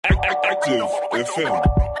Active FM.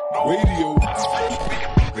 Radio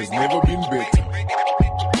has never been better.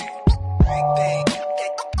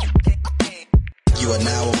 You are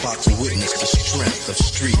now about to witness the strength of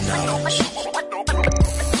street knowledge.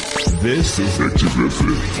 This is Active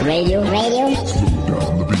FM. Radio. Slow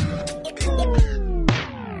down the beat.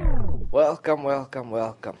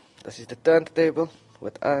 Welcome. This is the turntable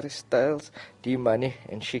with Ari Styles, D-Money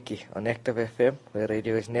and Shiki on Active FM, where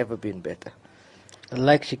radio has never been better.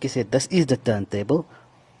 Like Shiki said, this is the turntable,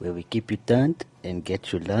 where we keep you turned and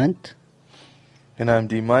get you learned. And I'm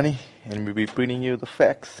D-Money, and we'll be bringing you the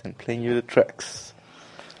facts and playing you the tracks.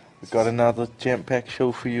 We've got another jam-packed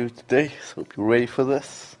show for you today, so hope you're ready for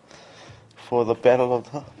this. For the battle of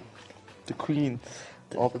the queens,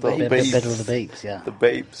 The battle of the babes, yeah. The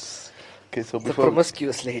babes. Okay, so The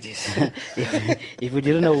promiscuous ladies. If you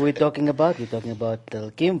didn't know what we're talking about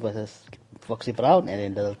Lil Kim versus Foxy Brown,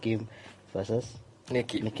 and then Lil Kim versus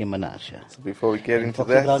Nicki Minaj. Yeah. So before we get and into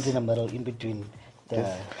Foxy that, Brown's in the middle, in between.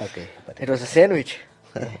 Okay, but It was a sandwich.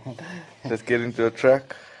 let's get into a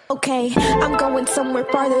track. Okay, I'm going somewhere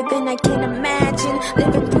farther than I can imagine.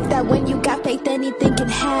 Living proof that when you got faith, anything can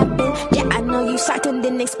happen. Yeah, I know you shocked and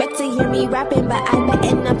didn't expect to hear me rapping, but I bet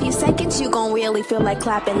in a few seconds you gon' really feel like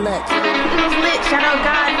clapping. Look, It was lit. Shout out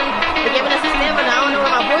God for giving us a stamina. I don't know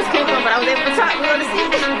where my voice came from, but I was able to talk. We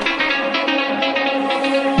understand.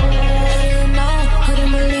 no,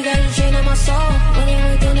 couldn't believe that you changed my soul. Running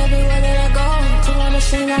within everywhere that I go. To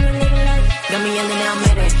understand I'm living life. Got me yelling, now I'm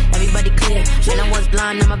better. Everybody clear. Man, I was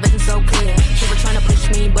blind, now my vision so clear. She was trying to push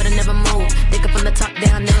me, but I never moved. Think from the top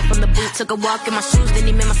down, never from the boot. Took a walk in my shoes, then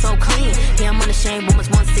he made my soul clean. Yeah, I'm unashamed, woman's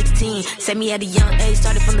 116. Set me at a young age,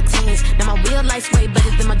 started from the teens. Now my real life's way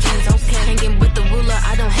better than my dreams. Okay, hanging with the ruler,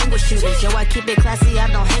 I don't hang with shooters. Yo, I keep it classy, I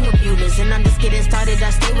don't hang with beauties. And I'm just getting started, I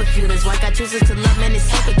stay with feuders. Why got chooses to love, man, it's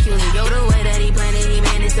so peculiar. Yo, the way that he planned it, he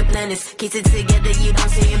managed to plan this. Keeps it together, you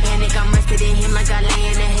don't see him panic. I'm rested in him like I lay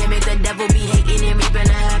in the hammock. The devil be hating him, reaping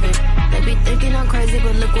a habit. They be thinking I'm crazy,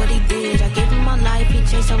 but look what he did. I gave him my life, he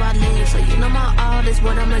changed how I live. So you know my all is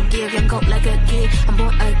what I'ma give. Young goat like a kid, I'm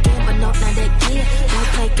born again, but no, not that kid. Don't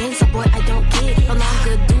play games, so boy, I don't kid. No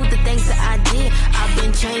longer do the things that I did. I've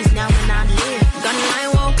been changed now and I live. Got a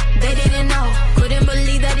line, whoa, they didn't know. Couldn't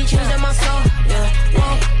believe that he changed my soul. Yeah,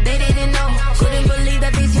 whoa, they didn't know. Couldn't believe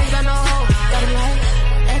that these things got no hope. Got a line,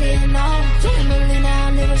 they didn't know. Couldn't believe now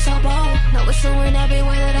I'm living so bold. Know it's a win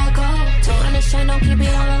everywhere that I go. Don't understand, don't keep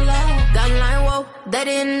it on the low. Got a line, whoa, they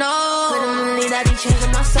didn't know. Couldn't believe that he changed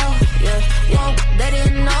my soul. Yeah, whoa, they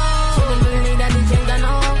didn't know. Couldn't believe that he changed, I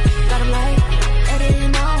know. Got him like, they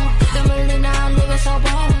didn't know. Couldn't believe now I'm living so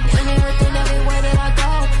bold. Winning within everywhere that I go.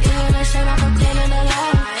 You understand, I'm a clean in the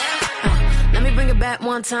low. Let me bring it back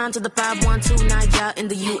one time to the 512 night out in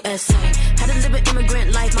the USA. Had to live an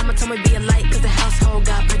immigrant life, mama told me be a light, cause the household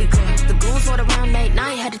got pretty clear. The goons rode around late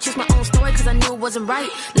night, had to choose my own story, cause I knew it wasn't right.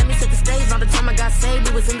 Let me set the stage, by the time I got saved,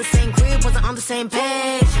 we was in the same crib, wasn't on the same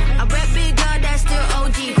page. I rap big God, that's still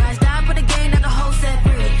OG. Christ died for the game, that the whole set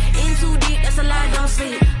free. In too deep, that's a lie, don't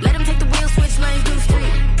sleep. Let him take the wheel, switch lanes, do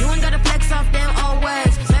street. You ain't gotta flex off them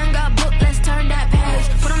always. Man got booked, let's turn that page.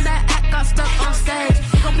 Put on that act, got stuck on stage.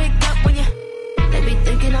 You gon' pick up when you... They be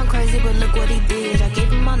thinking I'm crazy, but look what he did. I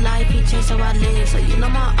gave him my life, he changed how I live. So you know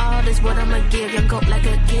my all is what I'ma give. Young goat like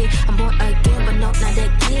a kid, I'm born again, but no, not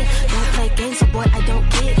that kid. Don't play games, so boy, I don't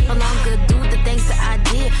kid. No longer do the things that I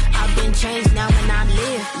did. I've been changed now and I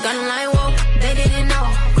live. Got a line, whoa, they didn't know.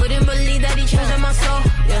 Couldn't believe that he changed my soul.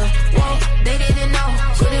 Yeah, whoa, they didn't know.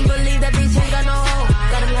 Couldn't believe that these things got no hope.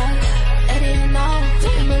 Got a line, they didn't know.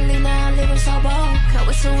 Couldn't believe now I'm living so bold. Can't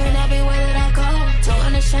whistle in everywhere that I go. Don't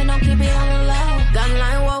understand, don't keep it on the low. Got a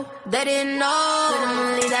line, whoa, they didn't know. Couldn't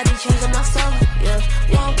believe that he changed my soul. Yeah,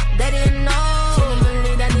 whoa, they didn't know. Couldn't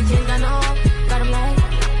believe that he changed, I know. Got him like,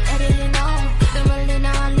 they didn't know. Couldn't believe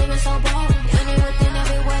now I'm living so bold. Winning within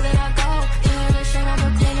everywhere that I go. You understand, I'm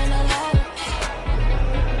a clean in the low.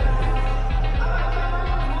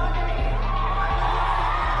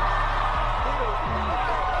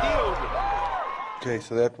 Okay,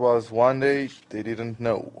 so that was One Day They Didn't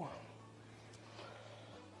Know.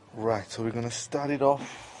 Right, so we're gonna start it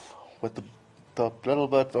off with the little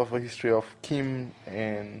bit of a history of Kim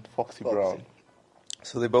and Foxy Brown.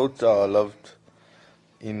 So they both lived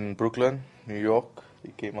in Brooklyn, New York.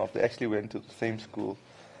 They came up. They actually went to the same school.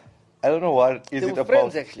 I don't know what is They it were about.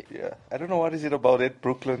 friends, actually. Yeah, I don't know what is it about that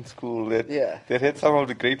Brooklyn school that Yeah. that had some of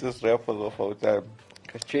the greatest rappers of our time.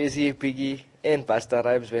 Because Jay-Z, Biggie, and Busta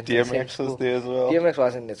Rhymes went to the same DMX school. was there as well. DMX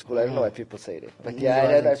was in that school. I don't know why people say that. But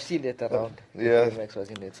yeah, I've seen it around. Yeah. DMX was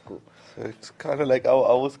in that school. So it's kind of like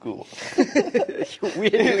our school.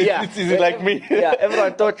 Weird, yeah. It's easy like me. Yeah,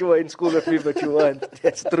 everyone thought you were in school with me, but you weren't.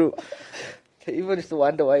 That's true. He even used to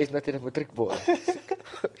wonder why he's not in a matric board.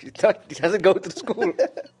 He doesn't go to school.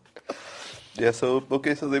 Yeah, so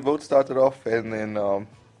they both started off, and then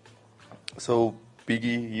so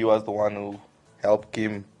Biggie, he was the one who helped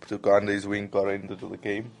Kim to go under his wing, got into the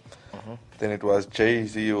game. Then it was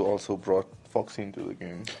Jay-Z who also brought Foxy into the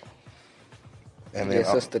game. And He then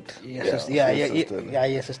assisted. He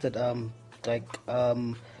assisted.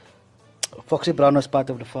 Foxy Brown was part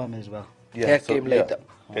of the firm as well. That came later.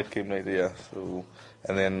 That came later, yeah. So,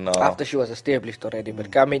 and then After she was established already,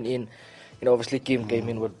 but coming in, obviously Kim came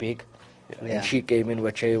in with Big, and she came in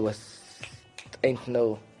with Jay was, ain't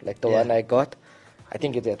no, like the one I got. I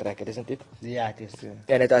think it's that record, isn't it? Yeah, it is.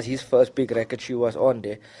 And it was his first big record she was on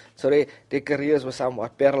there. So their careers were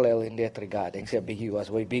somewhat parallel in that regard, except Biggie was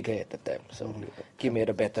way bigger at the time. So Kim had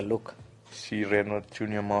a better look. she ran with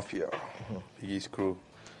Junior Mafia, Biggie's crew.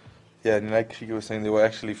 Yeah, and like she was saying, they were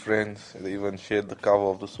actually friends. They even shared the cover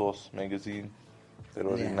of the Source magazine. That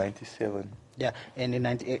was in '97. Yeah, and in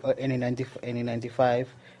 95,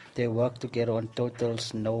 they worked together on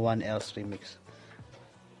Total's "No One Else" remix.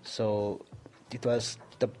 So it was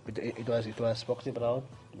Foxy Brown,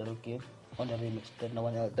 Lil Kim on the remix. No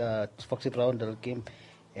one else, the Foxy Brown, Lil Kim,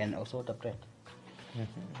 and also the Brett.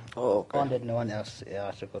 Oh, okay. On that, no one else. Yeah,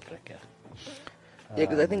 it's a good track. Yeah. Yeah,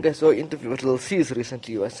 because I think I saw an interview with Lil C's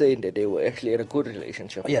recently. He was saying that they were actually in a good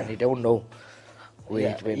relationship. Yeah. And they don't know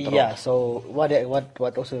where it went wrong. Yeah. So what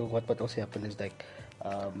also happened is like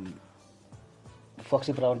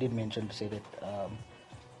Foxy Brown did mention to say that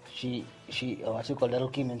she what you call Lil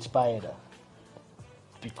Kim inspired her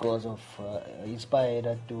because of inspired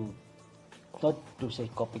her to not to say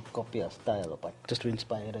copy her style, but just to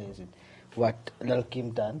inspire her. Is it what Lil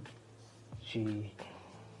Kim done? She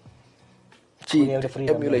had the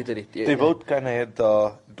freedom, emulated it. Yeah. They both kind of had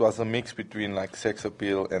it was a mix between like sex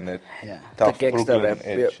appeal and that tough The gangster Brooklyn rap,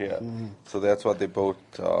 edge. yeah. Yeah. So that's what they both.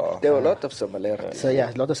 There were a lot of similarities. So yeah,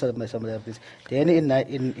 a lot of similarities. Then in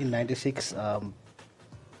 '96,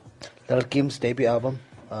 Lil Kim's debut album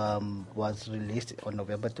was released on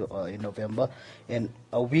in November, and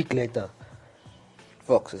a week later,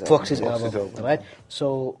 Fox's album, right?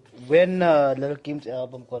 So when Lil Kim's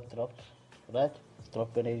album got dropped, right?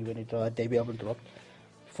 Dropped when it debut album dropped.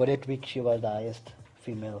 For that week, she was the highest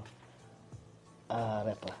female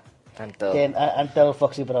rapper. Until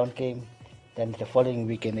Foxy Brown came, then the following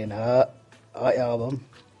weekend, then her album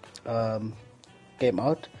came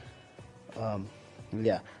out.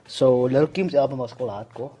 So Lil Kim's album was called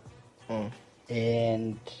Hardcore,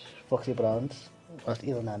 and Foxy Brown's was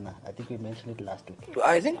Il Nana. I think we mentioned it last week.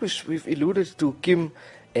 I think we've alluded to Kim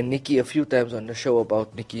and Nicki a few times on the show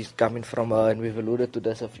about Nicki's coming from her, and we've alluded to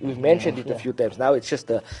this. We've mentioned it a few times. Now it's just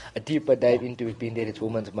a deeper dive into it, being that it's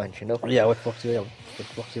Women's Month, Yeah, with Foxy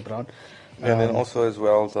Brown. And then also as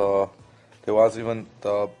well, there was even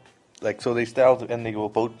so they started and they were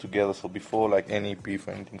both together. So before like any beef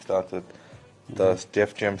or anything started, the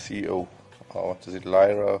Def Jam CEO,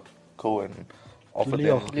 Lyra Cohen, offered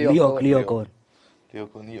Leo Cohen.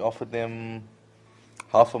 He offered them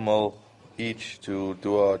 $500,000 each to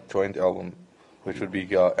do a joint album, which would be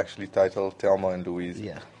actually titled Thelma and Louise.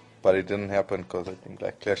 Yeah. But it didn't happen because I think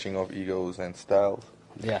like clashing of egos and styles.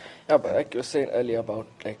 Yeah. Yeah, but like you were saying earlier about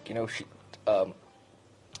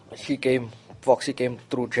Foxy came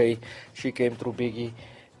through Jay, she came through Biggie.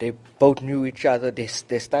 They both knew each other.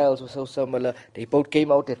 Their styles were so similar. They both came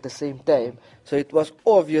out at the same time, so it was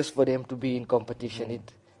obvious for them to be in competition.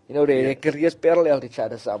 Their careers paralleled each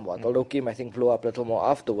other somewhat. Although Kim, I think, blew up a little more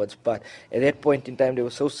afterwards. But at that point in time, they were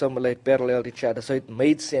so similar, it paralleled each other. So it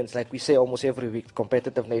made sense, like we say almost every week,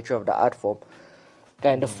 competitive nature of the art form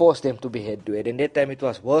kind of forced them to be head-to-head. And that time it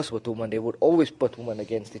was worse with women. They would always put women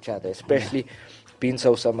against each other, especially being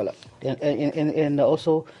so similar. And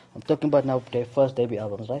also, I'm talking about now their first debut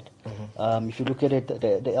albums, right? If you look at it,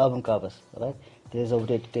 the album covers, right? There's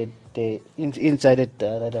inside it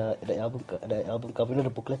the album cover, the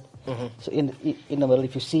booklet. So in the middle,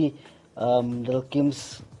 if you see Lil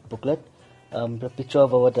Kim's booklet, the picture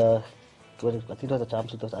of I think it was a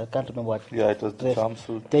jumpsuit. I can't remember what. Yeah, it was the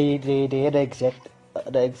jumpsuit. They had the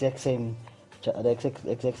exact same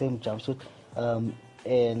jumpsuit.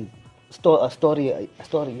 And a story is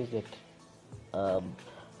that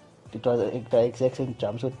it was the exact same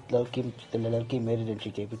jumpsuit. Lil Kim made it and she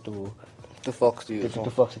gave it to Fox to use. To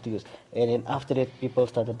Fox to use. And then after that, people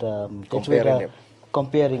started comparing,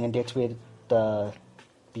 comparing, and that's where the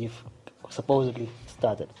beef supposedly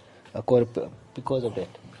started, because of that.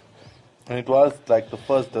 And it was like the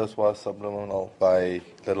first diss was Subliminal by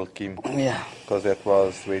Lil Kim. Yeah. Because that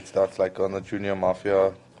was where it starts, like on the Junior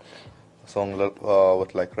Mafia song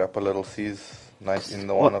with like rapper Little C's in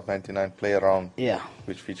the one of 99 Play Around. Yeah.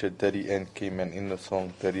 Which featured Dirty and Kim, and in the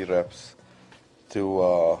song Dirty raps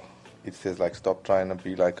to it says like stop trying to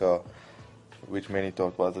be like a, which many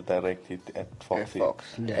thought was a direct hit at Foxy. Fox.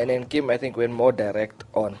 Yeah. And then Kim, I think, went more direct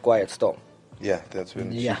on Quiet Storm. Yeah, that's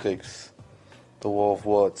when Yeah. she takes the war of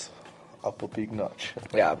words up a big notch.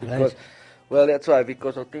 Yeah, because, well, that's why,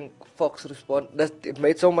 because I think Fox it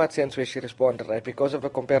made so much sense where she responded, right? Because of the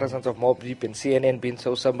comparisons of Mobb Deep and CNN being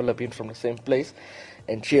so similar, being from the same place.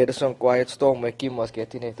 And she had a song Quiet Storm where Kim was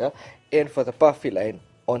getting it, and for the Puffy line,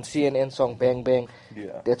 on CNN song Bang Bang,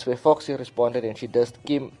 Yeah. that's where Foxy responded, and she does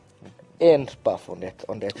Kim and Puff on that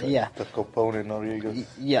track. Yeah. The Capone and Noriega's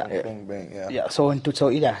Yeah. Bang Bang, yeah. Yeah. So as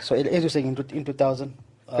you're saying, in 2000.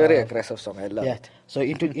 Very aggressive song, I love Yeah. it. So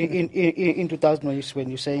in 2000, when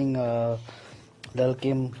you're saying Lil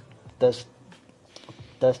Kim does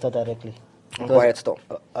that directly. On Quiet Storm.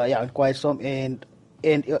 On Quiet Storm and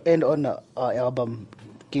on album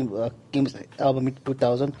Kim's album in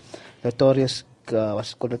 2000, Notorious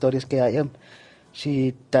was called Notorious KIM.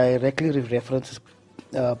 She directly references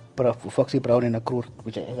Foxy Brown and a crew,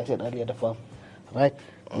 which as I said earlier, the firm, right?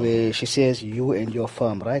 Where she says you and your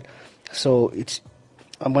firm, right? So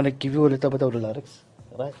I'm gonna give you a little bit of the lyrics,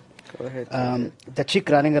 right? Go ahead. The chick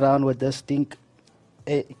running around with this stink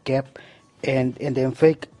cap and then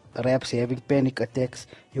fake raps having panic attacks.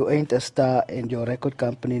 You ain't a star and your record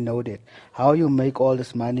company know that. How you make all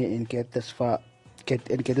this money and get this far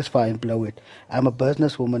and blow it. I'm a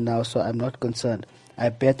businesswoman now, so I'm not concerned. I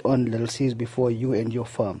bet on Little C's before you and your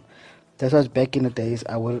firm. This was back in the days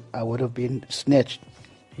I would have been snatched.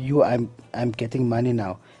 I'm getting money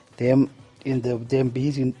now. Them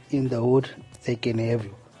bees in the hood, they can have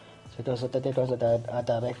you. So that was a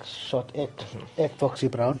direct shot at Foxy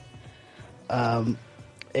Brown.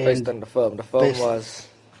 Based on the firm. The firm was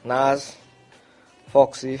Nas,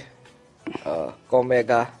 Foxy,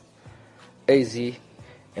 Comega, AZ,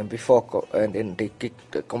 and before, and then they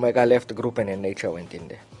kicked, Comega left the group and then Nature went in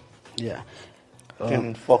there. Yeah.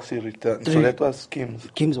 And Foxy returned. So that was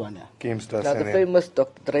Kim's one, yeah. Kim's does. Now the famous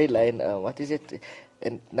Dr. Dre line, what is it?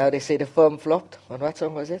 And now they say the firm flopped. On what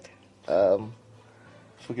song was it?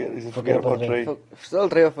 Forget about Dre. Still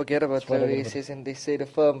Dre or Forget About Dre. He says, and they say the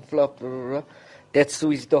firm flopped. Blah, blah, blah. That's who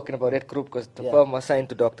he's talking about, that group, because the firm was signed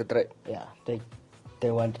to Dr. Dre. Yeah,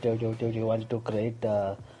 they wanted to create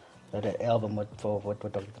the album for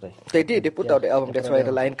Dr. Dre. They did. They put out the album. That's why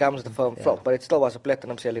the line comes, the firm flop. But it still was a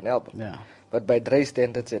platinum selling album. Yeah. But by Dre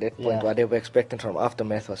standards at that point, what they were expecting from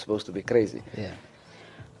Aftermath was supposed to be crazy. Yeah.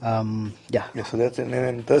 Yeah, so that's it. And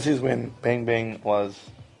then this is when Bang Bang was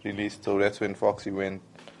released. So that's when Foxy went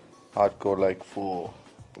hardcore, like for.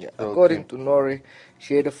 Yeah. According to Nori,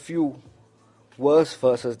 she had a few worse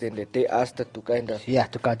verses than that. They asked her to kind of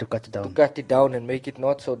to cut it down. To cut it down and make it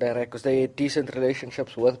not so direct, because they had decent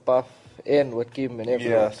relationships with Puff and with Kim and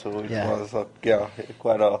everyone. Yeah, so it was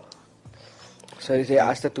quite a. So they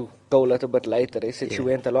asked her to go a little bit lighter. They said she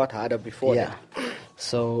went a lot harder before that.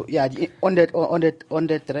 So on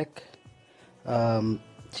that track,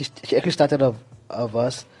 she actually started a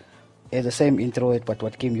verse as the same intro but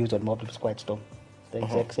what Kim used on Mobb Deep's Quiet Storm. The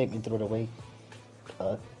exact same intro, the way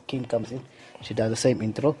Kim comes in, she does the same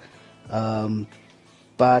intro.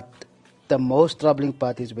 But the most troubling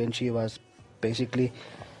part is when she was basically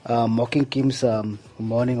mocking Kim's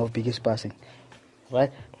mourning of Biggie's passing,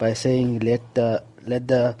 right? By saying let the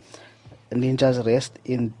ninjas rest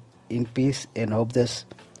in peace and hope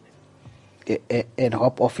and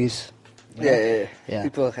hope of his. Yeah.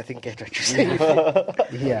 People, I think, get what you're saying.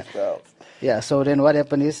 Yeah. So then what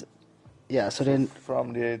happened is, so then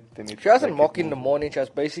from there, she wasn't mocking the morning. She was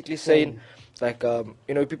basically saying, like,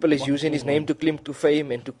 people is using his name to cling to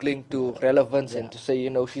fame and to cling to relevance and to say,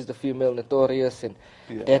 she's the female Notorious and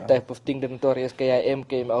that type of thing. The Notorious KIM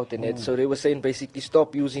came out and that. So they were saying basically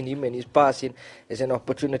stop using him and his passing as an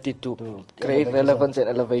opportunity to create relevance and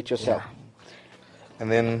elevate yourself. Yeah.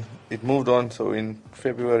 And then it moved on. So in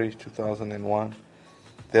February 2001,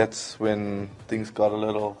 that's when things got a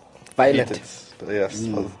little violent. Heated. Yes.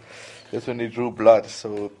 So that's when they drew blood.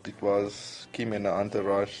 So it was Kim and the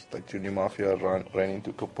entourage, like Junior Mafia, ran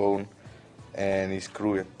into Capone and his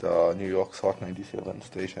crew at New York's Hot 97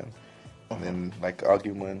 station. And then, like,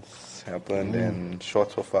 arguments happened and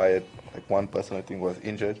shots were fired. Like, one person, I think, was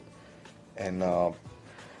injured. And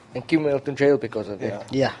Kim went to jail because of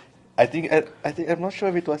that. Yeah. I think I'm not sure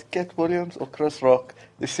if it was Cat Williams or Chris Rock.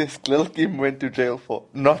 They says Lil Kim went to jail for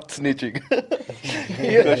not snitching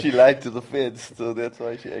because she lied to the feds. So that's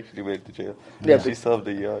why she actually went to jail. Yeah, She served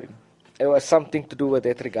a year. It was something to do with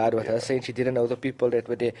that regard with her saying she didn't know the people that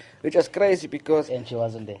were there, which was crazy because And she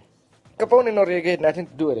wasn't there. Capone and Noriega had nothing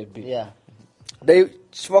to do with it. B. Yeah.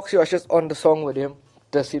 Foxy was just on the song with him,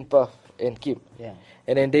 dissing Puff and Kim. Yeah.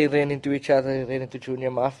 And then they ran into each other, ran into Junior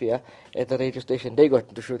Mafia at the radio station. They got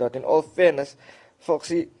into shootout. In all fairness,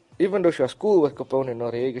 Foxy, even though she was cool with Capone and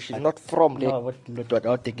Noriega, she's not from there. No, but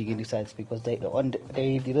without taking any sides because they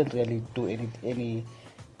didn't really do any.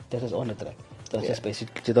 This is on the track. It was just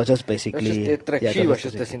basically. That's just their track. She was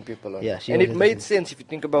just dissing people on. Yeah, and it made sense if you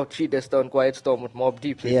think about she dissed on Quiet Storm with Mobb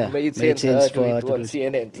Deep. So it made sense for her to do it on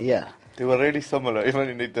CNN. Yeah. They were really similar, even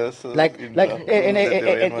in the dust.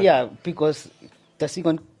 Yeah, because dissing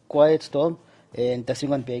on Quiet Storm and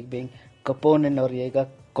dissing on Big Bang, Capone and Noriega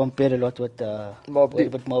compared a lot with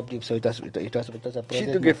Mobb Deep. So it was a she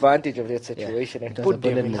took advantage of that situation and put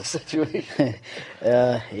them in a situation.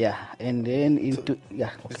 And then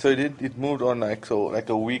So it moved on like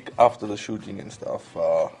a week after the shooting and stuff.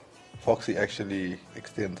 Foxy actually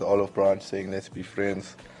extended the olive branch, saying let's be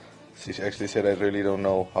friends. She actually said, I really don't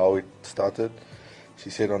know how it started. She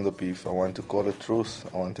said on the beef, I want to call a truce.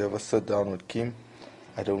 I want to have a sit down with Kim.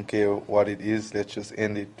 I don't care what it is. Let's just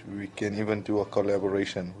end it. We can even do a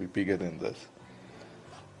collaboration. We're bigger than this.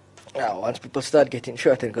 Yeah, once people start getting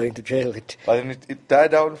shot and going to jail, But then it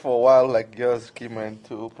died down for a while. Like years, Kim went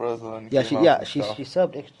to prison. She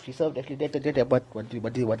served actually. That about what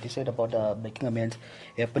you said about making amends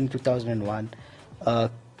happened in 2001.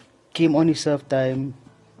 Kim only served time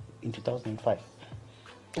in 2005.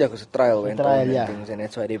 Yeah, because the trial went on and yeah. things, and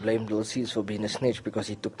that's why they blamed Lil C's for being a snitch because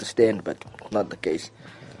he took the stand, but not the case.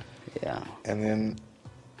 Yeah. And then,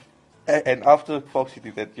 and after Foxy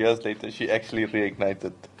did that, years later, she actually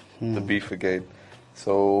reignited the beef again.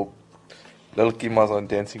 So, Lil Kim was on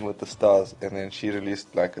Dancing with the Stars, and then she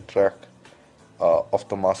released like a track of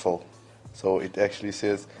the muscle. So it actually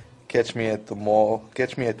says, catch me at the mall,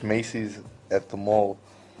 catch me at Macy's at the mall,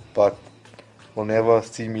 but will never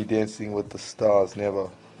see me dancing with the stars, never.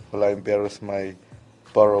 Will I embarrass my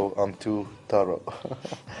borough, I'm too thorough.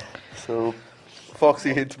 So,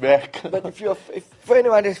 Foxy hits back. But if for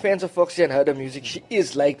anyone who's fans of Foxy and heard her music, she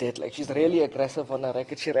is like that. Like, she's really aggressive on her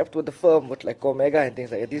record. She rapped with the firm, with like Omega and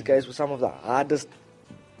things like that. These guys were some of the hardest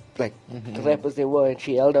rappers they were, and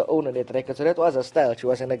she held her own on that record. So that was her style. She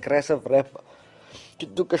was an aggressive rapper. She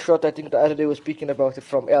took a shot, I think the other day was speaking about it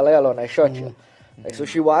from LL on I Shot You. Like, so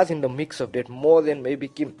she was in the mix of that more than maybe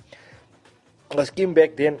Kim. Because Kim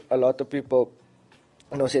back then, a lot of people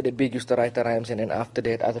said that Big used to write the rhymes, and then after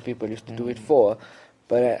that other people used to do it for her.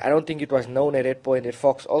 But I don't think it was known at that point that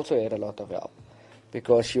Fox also had a lot of help.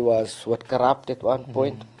 Because she was corrupt at one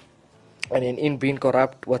point. And then in being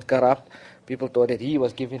corrupt, people thought that he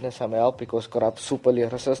was giving her some help because Corrupt super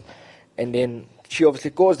lyricist. And then she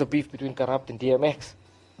obviously caused the beef between Corrupt and DMX.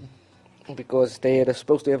 Because they were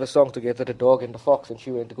supposed to have a song together, The Dog and the Fox, and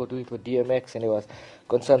she went to go do it with DMX, and there was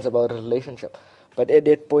concerns about the relationship. But at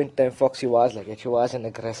that point in time, Foxy was like that. She was an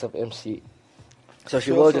aggressive MC. So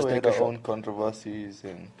she will just had take her own controversies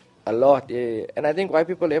and a lot, yeah. And I think why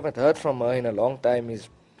people haven't heard from her in a long time is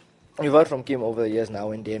we've heard from Kim over the years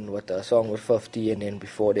now and then with a song with 50, and then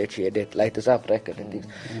before that she had that Light Us Up record and things.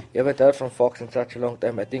 You haven't heard from Fox in such a long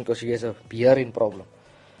time, I think, because she has a hearing problem.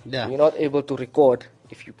 Yeah. You're not able to record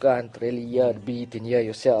if you can't really hear the beat and hear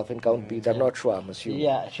yourself and count beats. I'm not sure, I'm assuming.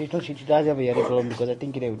 Yeah, she does have a hearing problem because I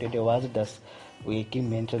think there was this where Kim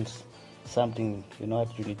mentions something, you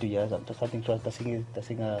need to hear something she was dissing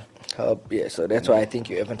yeah, so that's why I think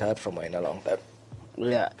you haven't heard from her in a long time.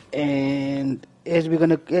 Yeah, and as we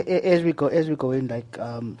go in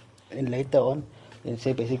in later on, in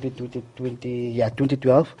say basically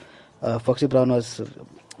 2012, Foxy Brown was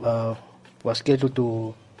scheduled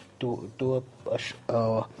to do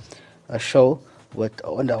a show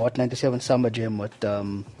on the Hot 97 Summer Jam with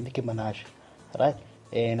Nicki Minaj, right?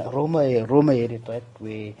 And Roma had it, right?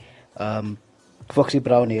 Where Foxy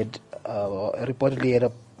Brown had reportedly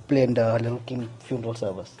had planned a Lil Kim funeral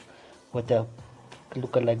service with a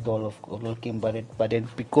lookalike doll of Lil Kim, but then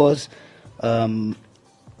because Nicki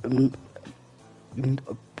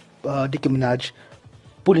Minaj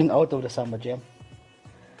pulling out of the Summer Jam,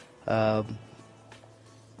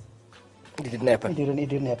 it didn't happen. It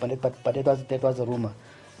didn't happen. But that was a rumor.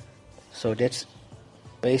 So that's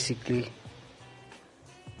basically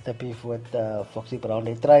the beef with Foxy Brown.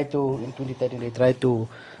 They tried to in 2013. They tried to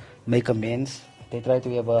make amends. They tried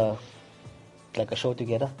to have a show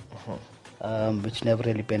together, which never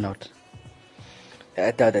really panned out.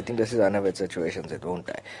 I think this is another situation that won't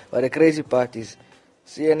die. But the crazy part is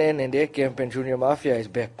CNN and their camp and Junior Mafia is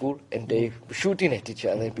back cool and they shooting at each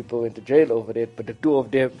other and people went to jail over it, but the two of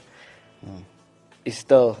them is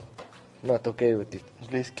still not okay with it.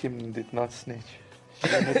 At least Kim did not snitch. She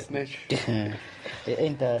didn't snitch. It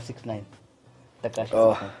ain't 6ix9ine. Takashi.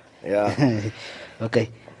 Oh, yeah. Okay.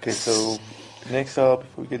 Okay, so next before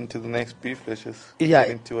we get into the next beef, let's just Yeah.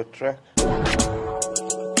 get into a track.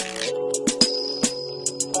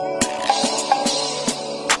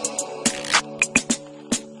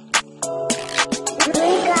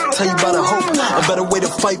 Tell you about a hope, a better way to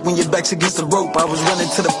fight when your back's against the rope. I was running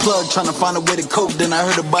to the plug, trying to find a way to cope. Then I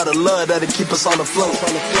heard about a love that'll keep us all afloat.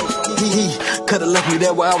 He could've left me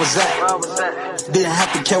there where I was at. Didn't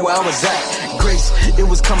have to care where I was at. Grace, it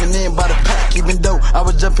was coming in by the pack. Even though I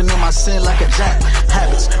was jumping in my sin like a jack.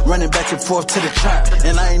 Habits, running back and forth to the trap.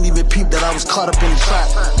 And I ain't even peeped that I was caught up in the trap.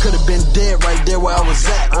 Could've been dead right there where I was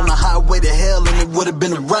at. On the highway to hell and it would've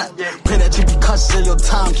been a rap. Pray that you be conscious of your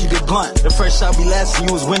time, keep it blunt. The first shot be last and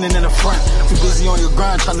you was winning in the front. Too busy on your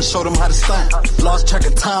grind trying to show them how to stunt. Lost track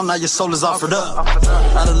of time, now your soul is offered up.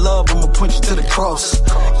 Out of love, I'ma point you to the cross.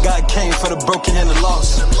 God came for the broken and the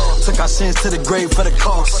lost. Took our sins to the grave for the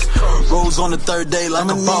cost. Rose on the third day like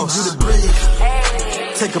a boss. Need you to breathe.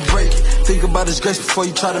 Take a break. Think about his grace before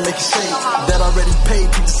you try to make it shake. That already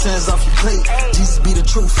paid, keep the sins off your plate. Jesus be the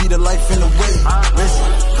truth, feed the life in the way. Risen,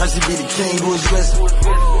 Christ be the king who is risen.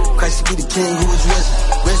 Christ be the king who is risen.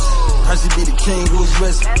 Risen, Christ be the king who is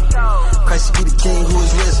risen. Christ be the king who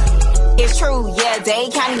is risen. It's true, yeah,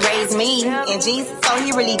 Dade County raised me, and Jesus, so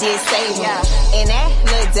he really did save me. And that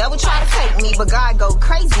little devil try to take me, but God go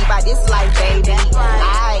crazy by this life, baby.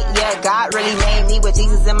 God really made me with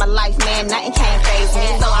Jesus in my life, man, nothing can't faze me.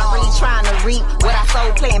 So I'm really trying to reap what I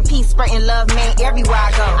sow, playing peace, spreading love, man, everywhere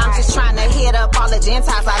I go. I'm just trying to hit up all the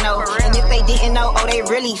Gentiles I know, and if they didn't know, oh, they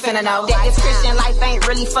really finna know that this Christian life ain't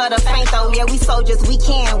really for the faint, though. Yeah, we soldiers, we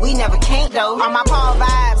can, we never can't, though. On my Paul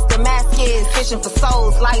vibes, Damascus, fishing for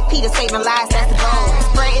souls, like Peter saving lives, that's the goal.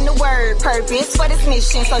 Spreading the word, purpose for this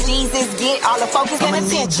mission, so Jesus get all the focus and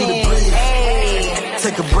attention. Hey.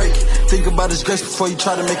 Take a break, think about his grace before you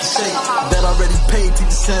try to make it shake. That already paid, take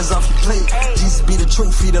the sins off your plate. Jesus be the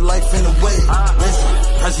truth, feed the life in the way. Risen,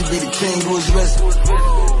 Christ be the king who is risen.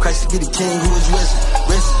 Christ be the king who is risen.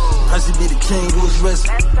 Risen, Christ be the king who is risen.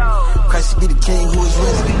 Christ be the king who is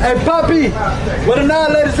risen. Hey, Poppy, where the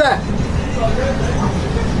 9 ladies at?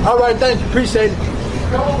 All right, thank you, appreciate it.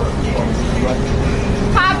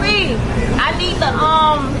 Poppy, I need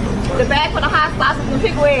the bag for the hot sauces and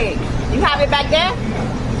pickle eggs. You have it back there?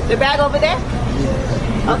 The bag over there?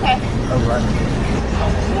 Okay. All right.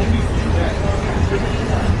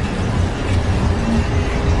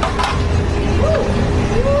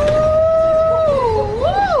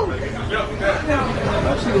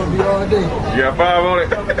 She's gonna be all day. You got 5 on it?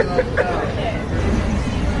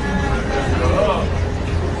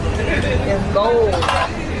 It's gold.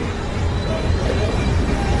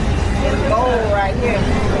 It's gold right here.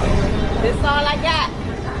 This is all I got.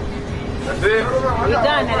 That's it? We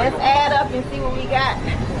done. Now let's add up and see what we got.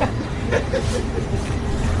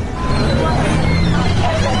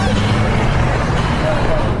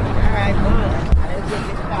 All right, good. Now let's get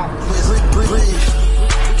this started. Breathe.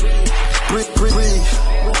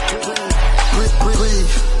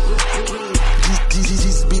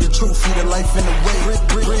 Jesus be the truth, feed the life in the way.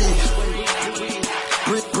 Breathe.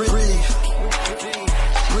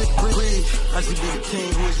 Christ be the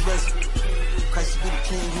king who is risen. Christ be the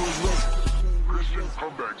king who is risen.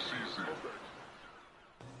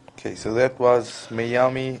 Okay, so that was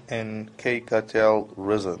Miami and K Cartel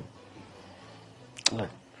Risen. So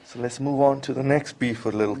let's move on to the next beef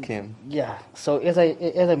with Lil Kim. Yeah. So as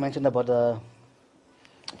I mentioned about the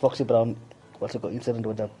Foxy Brown, what's it called, incident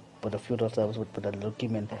with the funeral service with the Lil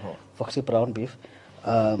Kim and Foxy Brown beef.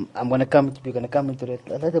 We're gonna come into it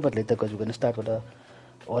a little bit later because we're gonna start with the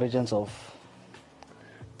origins of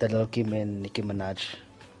the Lil Kim and Nicki Minaj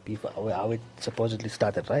beef, how it supposedly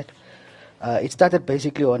started, right? It started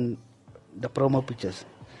basically on the promo pictures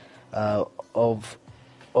of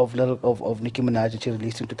Nicki Minaj that she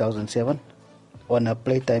released in 2007 on a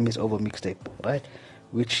Playtime Is Over mixtape, right?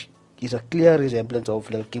 Which is a clear resemblance of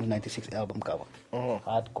Lil Kim's 96 album cover.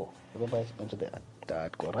 Hardcore. Remember I mentioned the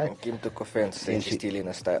hardcore, right? Kim took offense saying she's stealing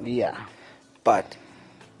a style. Yeah. But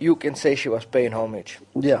you can say she was paying homage.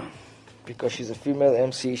 Yeah. Because she's a female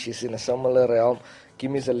MC, she's in a similar realm.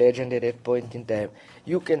 Kim is a legend at that point in time.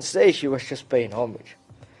 You can say she was just paying homage.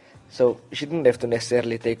 So she didn't have to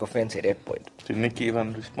necessarily take offense at that point. Did Nicki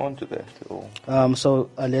even respond to that? Or?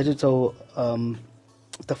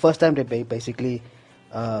 The first time they basically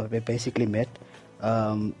met,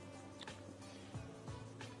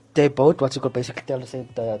 they both basically tell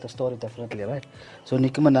the story differently, right? So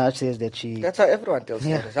Nicki Minaj says that she. That's how everyone tells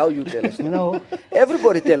stories. How you tell a story. No.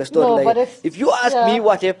 Everybody tell a story. No, like, but it's, if you ask me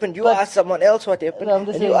what happened, you ask someone else what happened, No, I'm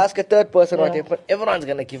just and you saying- ask a third person what Yeah. happened, everyone's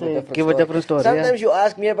going to give Say, a different give a story. different story, Sometimes yeah. you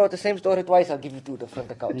ask me about the same story twice, I'll give you two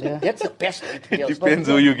different accounts. Yeah. That's the best way to tell Depends stories.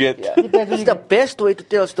 who you get. Yeah. Depends who It's you the get. best way to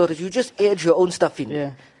tell stories. You just add your own stuff in.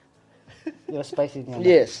 Yeah. You're spicy. Yeah.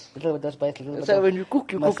 Yes. Little bit of spice. Little bit So of when you cook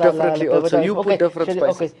masala, differently little bit also. of- You put different should-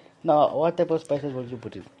 spices. Okay. Now, what type of spices will you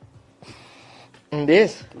put in?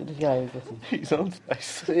 Yes. Yeah, you can see. His own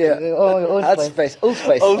spice. Yeah. Old Hot spice. spice. Old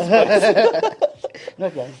spice. Old spice.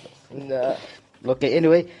 Not young spice. Nah. Okay,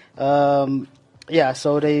 anyway, yeah,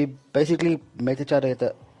 so they basically met each other at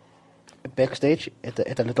the backstage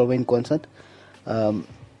at a Little Wayne concert.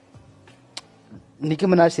 Nicki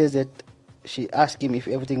Minaj says that she asked him if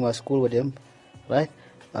everything was cool with him, right?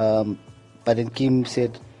 But then Kim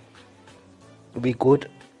said, "We good,"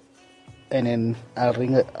 and then I'll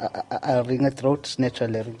ring her throat, snatch her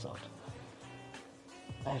larynx out.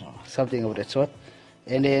 I don't know, something of that sort.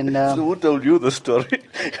 And then So who told you the story?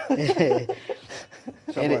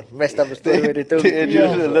 Someone messed up the story with it too. They had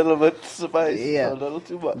used a little bit spice, Yeah. a little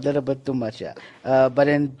too much. little bit too much, yeah. But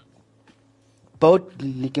then both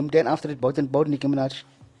Nicki Minaj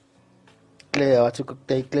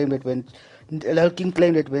they claimed that when Lil Kim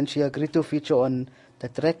claimed that when she agreed to feature on the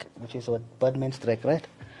track, which is what Birdman's track, right?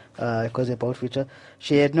 Because they both feature,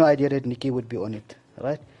 she had no idea that Nicki would be on it,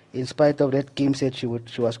 right? In spite of that, Kim said she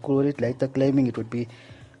was cool with it, later claiming it would be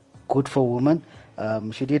good for women.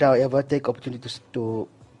 She did, however, take opportunity to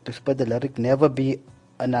spread the lyric, "Never be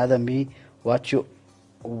another me. What you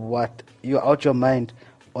out your mind"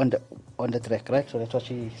 on the track, right? So that's what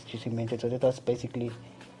she mentioned. So that was basically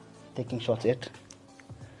taking shots at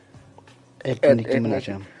Nicki Minaj.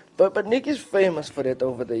 Nicki. Yeah. But Nicki's famous for that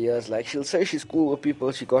over the years. Like, she'll say she's cool with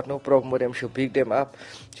people, she got no problem with them, she'll pick them up,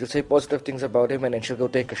 she'll say positive things about them, and then she'll go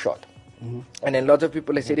take a shot. And then lots of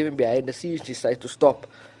people, they said even behind the scenes, she tries to stop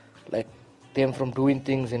like them from doing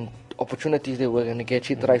things and opportunities they were going to get.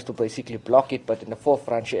 She tries to basically block it, but in the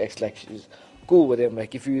forefront she acts like she's cool with them.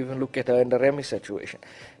 Like, if you even look at her in the Remy situation,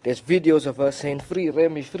 there's videos of her saying free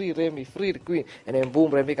Remy, free the queen, and then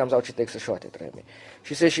boom, Remy comes out, she takes a shot at Remy.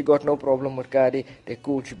 She says she got no problem with Cardi, they're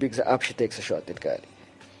cool, she picks her up, she takes a shot at Cardi.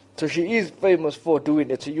 So she is famous for doing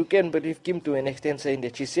it. So you can believe Kim to an extent, saying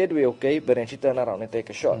that she said we're okay, but then she turned around and take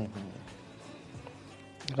a shot.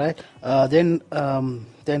 Right. Then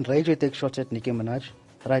Ray J takes shots at Nicki Minaj,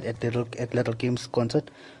 right, at Little Kim's concert,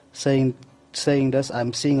 saying this,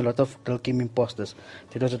 "I'm seeing a lot of Lil Kim imposters."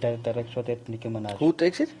 That was a direct shot at Nicki Minaj. Who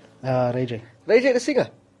takes it? Ray J. Ray J the singer.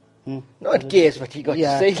 No one cares what he got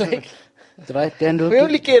Yeah. to say. Like, Right. Then Lil we Kim-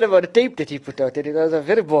 only cared about the tape that he put out, and it was a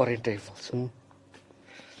very boring tape also.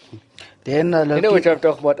 Then Lil You know Kim- what I'm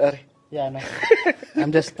talking about, Ari? Yeah, I know.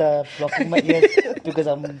 I'm just blocking my ears because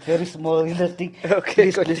I'm very small in this thing.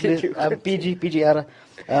 Okay, Please, continue. I'm PG era.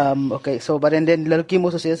 Okay, so but and then Lil Kim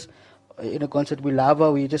also says in a concert, "We love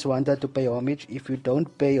her, we just want her to pay homage. If you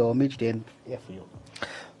don't pay homage, then F you."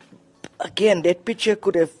 Again, that picture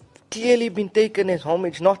could have clearly been taken as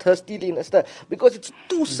homage, not her stealing a star, because it's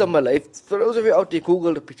too similar. If, for those of you out there,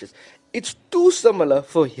 Google the pictures. It's too similar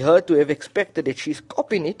for her to have expected that she's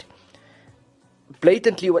copying it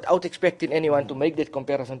blatantly without expecting anyone to make that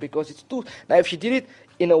comparison, because it's too... Now, if she did it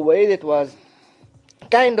in a way that was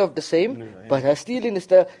kind of the same, but her stealing the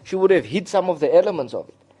style, she would have hid some of the elements of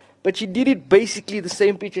it. But she did it basically the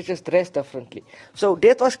same picture, just dressed differently. So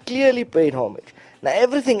that was clearly paid homage. Now,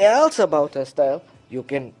 everything else about her style, you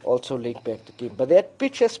can also link back to Kim. But that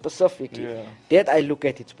picture specifically, that I look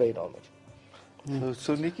at, it's paid homage.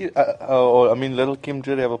 So Nicki, I mean, Lil Kim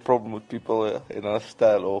did have a problem with people in her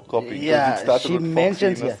style or copying. 'cause Yeah, it started she with Foxy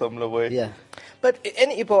mentions in a yeah. similar way. Yeah. But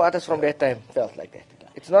any hip hop artist from that time felt like that.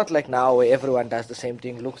 It's not like now where everyone does the same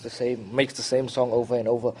thing, looks the same, makes the same song over and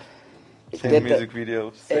over. Same music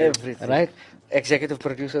videos. Same. Everything. Right. Executive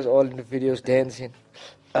producers all in the videos dancing.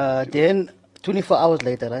 Then 24 hours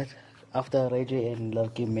later, right, after Ray J and Lil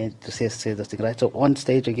Kim made the say this thing, right? So on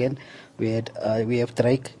stage again, we have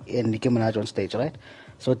Drake and Nicki Minaj on stage, right?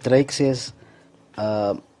 So Drake says,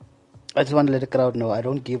 "I just want to let the crowd know I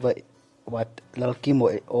don't give a what Lil Kim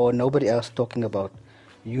or nobody else talking about.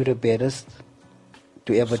 You the baddest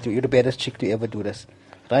to ever do. You the baddest chick to ever do this,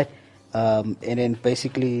 right?" And then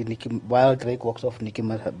basically, while Drake walks off, Nicki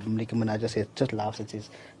Minaj just laughs and says,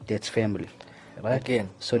 "That's family." Right? Again,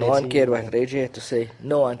 so no one cared what Ray J had to say.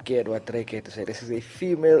 No one cared what Drake had to say. This is a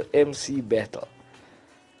female MC battle.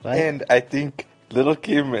 Right? And I think Lil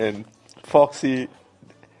Kim and Foxy,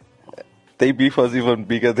 their beef was even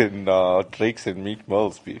bigger than Drake's and Meek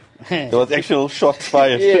Mill's beef. There was actual shots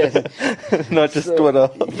fired. Yes. Not just So, Twitter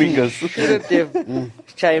fingers. Shouldn't have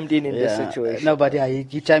chimed in this situation. No, but yeah,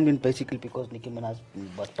 he chimed in basically because Nicki Minaj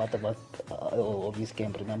was part of his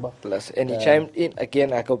camp, remember? Plus, and he chimed in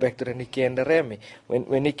again. I go back to the Nicki and the Remy.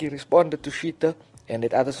 When Nicki responded to Sheeta and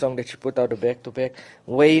that other song that she put out the back to back,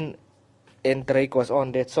 Wayne and Drake was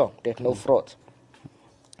on that song. That No Frauds.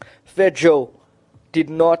 Fat Joe did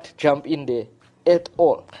not jump in there at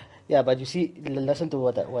all. Yeah, but you see, listen to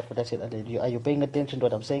what I said earlier. Are you paying attention to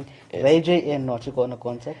what I'm saying? Yes. Ray J and Nacho go on a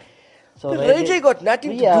concert. So Ray J got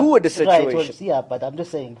nothing to do with the situation. Right, yeah, but I'm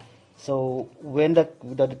just saying. So when the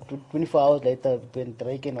 24 hours later, when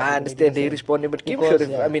Drake and I understand they responded, but Kim should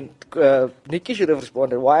have. I mean, Nicki should have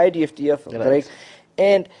responded. Why do you have to hear from Drake?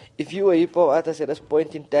 And if you were a hip hop artist at this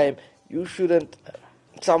point in time, you shouldn't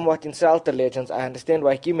somewhat insult the legends. I understand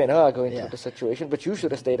why Kim and her are going through the situation, but you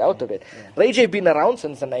should have stayed out of it. Ray J been around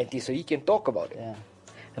since the 90s, so he can talk about it. Yeah,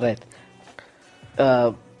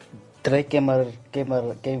 right. Drake came around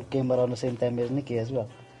the same time as Nicki as well.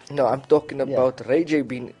 No, I'm talking about Ray J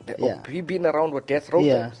being he been around with Death Row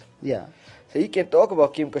times. Yeah. So he can talk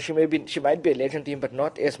about Kim because she might be a legend to him, but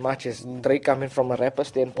not as much as Drake coming from a rapper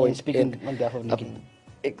standpoint. And speaking on behalf of Nicki.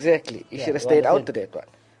 Exactly. He should have stayed out of that one.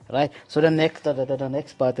 Right. So the next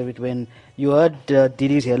part of it, when you heard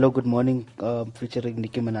Diddy's Hello Good Morning featuring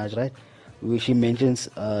Nicki Minaj, right? Where she mentions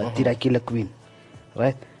Did I Kill a Queen,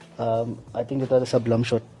 right? I think it was a sublime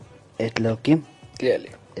shot at Lil Kim. Clearly.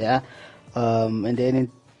 Yeah. And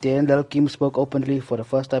then Lil Kim spoke openly for the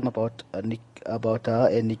first time about her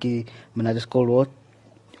and Nicki Minaj's Cold War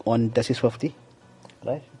on Das Is 50,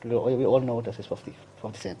 right? We all know Das Is 50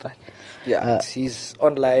 Cent, right? Yeah, it's his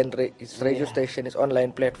online, his radio station, his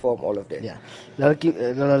online platform, all of that. Yeah. Lil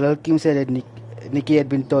Kim said that Nicki had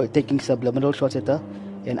been taking subliminal shots at her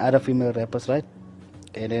and other female rappers, right?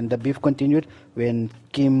 And then the beef continued when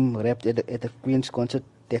Kim rapped at the Queen's concert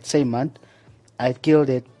that same month. I'd kill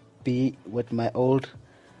that B with my old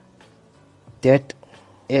that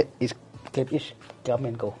is come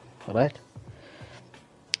and go, right?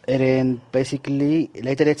 And then basically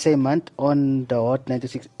later that same month on the Hot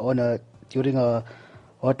 96 during a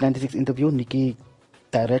Hot 96 interview, Nicki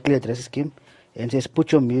directly addresses Kim and says,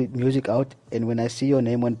 "Put your music out, and when I see your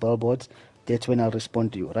name on billboards, that's when I'll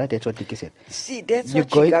respond to you." Right? That's what Nicki said. See, that's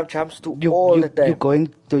what she jumps to all the time.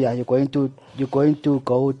 You're going to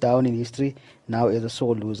go down in history now as a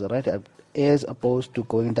sole loser, right? As opposed to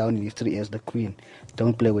going down in history as the queen.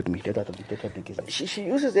 Don't play with me. That's what Nicki said. She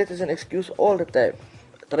uses that as an excuse all the time.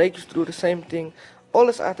 Drake used to do the same thing. All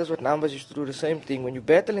his artists with numbers used to do the same thing. When you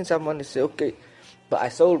battling someone, they say, okay, but I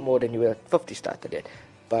sold more than you at 50 started it.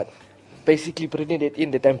 But basically putting that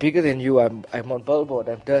in that I'm bigger than you, I'm on Billboard,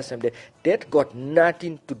 I'm this, I'm that. That got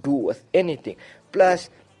nothing to do with anything. Plus,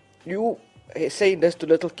 you saying this to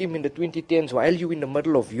Little Kim in the 2010s while you in the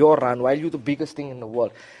middle of your run, while you the biggest thing in the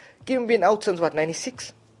world. Kim been out since what,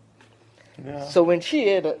 96? Yeah. So when she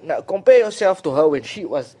had, now compare yourself to her when she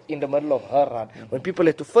was in the middle of her run, when people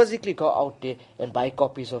had to physically go out there and buy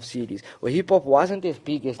copies of CDs, where hip-hop wasn't as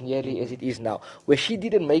big as nearly as it is now, where she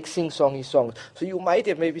didn't make sing-songy songs. So you might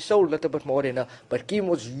have maybe sold a little bit more than her, but Kim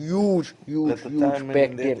was huge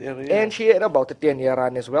back then. And she had about a 10-year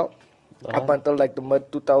run as well. Up until like the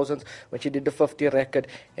mid-2000s when she did the 50 record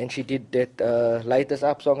and she did that Light Us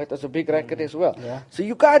Up song. It was a big record as well. Yeah. So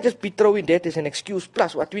you can't just be throwing that as an excuse.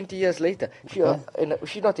 Plus, 20 years later, she's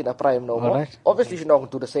not in a prime no more. Right. Obviously, she's not going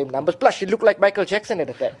to do the same numbers. Plus, she looked like Michael Jackson at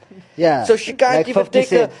the time. Yeah. So she can't like even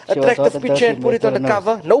take a attractive picture and put it on the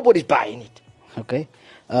cover. Nobody's buying it. Okay.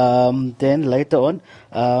 Then later on,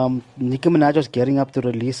 Nicki Minaj was gearing up to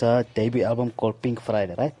release her debut album called Pink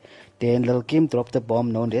Friday, right? Then Lil Kim dropped a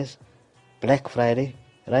bomb known as Black Friday,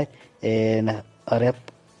 right? And a rap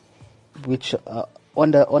which on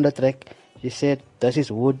the track she said, "This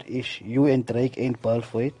is wood-ish, you and Drake ain't built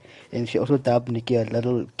for it." And she also dubbed Nicki a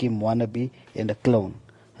Little Kim wannabe and a clone,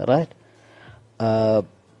 right?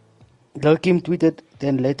 Lil Kim tweeted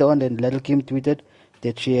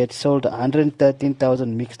that she had sold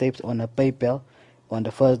 113,000 mixtapes on a PayPal on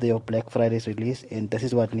the first day of Black Friday's release, and this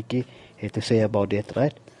is what Nicki had to say about that,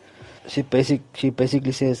 right? She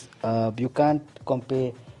basically says you can't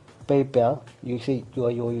compare PayPal. You say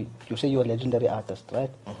you're a legendary artist, right?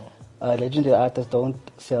 Legendary artists don't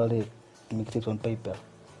sell their mixtapes on PayPal,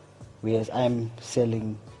 whereas I'm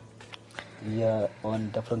selling on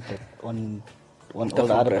different on all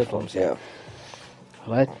the other platforms. Yeah,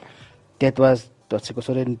 right. That was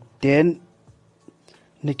so. Then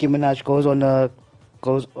Nicki Minaj goes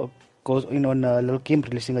in on Lil Kim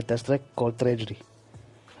releasing a diss track called Tragedy.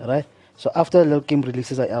 Right? So after Lil Kim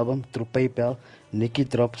releases her album through PayPal, Nicki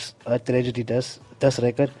drops a Tragedy Does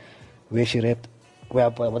record where she rapped,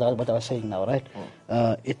 well, what I was saying now, right?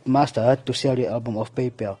 It must hurt to sell your album off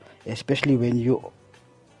PayPal, especially when you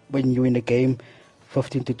in the game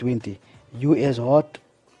 15 to 20. You as hot,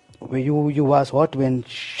 you was hot when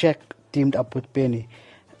Shaq teamed up with Penny.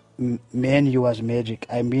 Man, you was magic.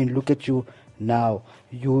 I mean, look at you now.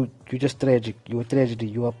 You just tragic. You a tragedy.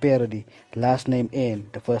 You a parody. Last name N,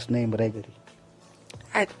 the first name Gregory.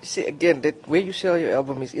 I see again that where you sell your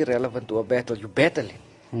album is irrelevant to a battle. You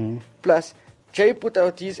battling. Plus, Jay put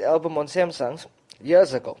out his album on Samsung's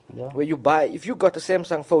years ago. Yeah. Where you buy, if you got a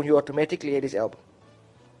Samsung phone, you automatically had his album.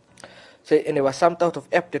 So, and there was some sort of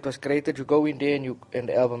app that was created. You go in there and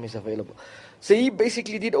the album is available. So he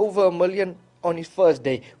basically did over 1 million on his first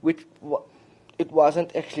day, which it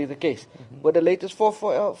wasn't actually the case. With the latest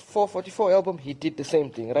 444 album, he did the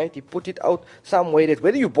same thing, right? He put it out some way that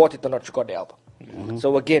whether you bought it or not, you got the album.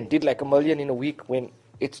 So again, did like 1 million in a week when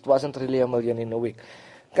it wasn't really 1 million in a week.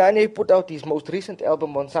 Kanye put out his most recent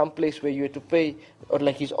album on some place where you had to pay, or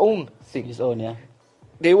like his own thing. His own, yeah.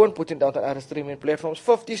 They weren't putting down on other streaming platforms.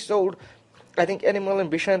 50 sold, I think, Animal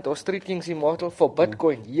Ambition or Street Kings Immortal for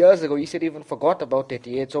Bitcoin. Years ago, he said he even forgot about that.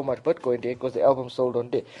 He had so much Bitcoin there because the album sold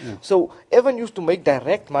on there. So, Evan used to make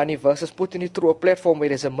direct money versus putting it through a platform where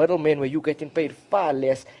there's a middleman where you're getting paid far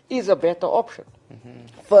less is a better option.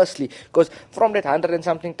 Firstly, because from that 100 and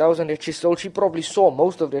something thousand that she sold, she probably saw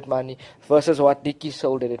most of that money versus what Nicki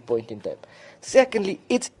sold at that point in time. Secondly,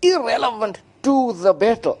 it's irrelevant to the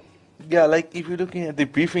battle. Yeah, like if you're looking at the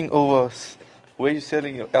briefing over where you're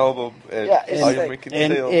selling your album and how you're making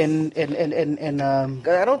sales. And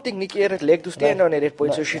I don't think Nicki had a leg to stand on at that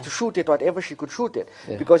point, so she had to shoot it whatever she could shoot it.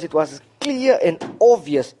 Because it was clear and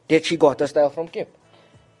obvious that she got her style from Kim.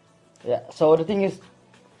 Yeah, so the thing is,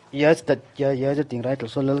 here's the thing, right?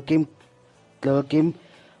 So Lil Kim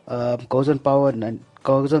goes on Power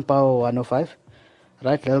 105.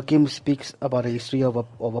 Right, Lil Kim speaks about the history of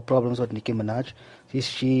her problems with Nicki Minaj.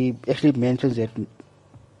 She actually mentions that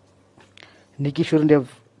Nicki shouldn't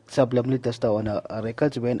have subliminally touched her on her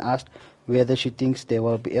records. When asked whether she thinks they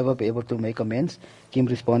will ever be able to make amends, Kim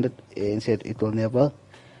responded and said it will never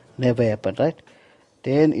happen, right?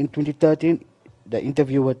 Then in 2013, the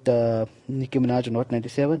interview with Nicki Minaj on Hot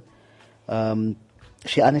 97,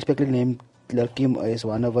 she unexpectedly named Lil Kim as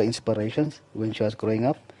one of her inspirations when she was growing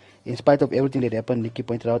up. In spite of everything that happened, Nicki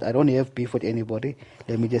pointed out, I don't have beef with anybody.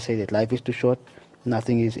 Let me just say that life is too short.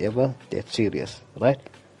 Nothing is ever that serious, right?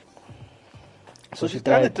 So she's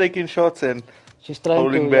kind of taking shots and she's trying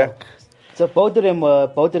holding back. So both of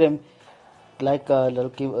them, like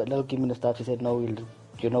Lil Kim in the start, she said, no,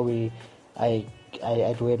 I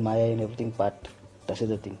do admire and everything, but that's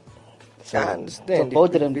the thing. So, I understand. So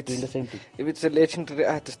both of them doing the same thing. If it's a legendary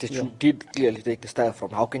artist that you did clearly take the style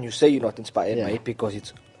from, how can you say you're not inspired by it? Because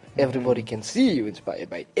it's everybody can see you inspired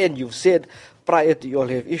by it. And you've said prior to you all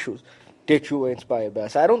have issues that you were inspired by.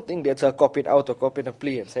 So I don't think that's a copying out or copying a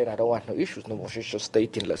plea and saying I don't want no issues no more. She's just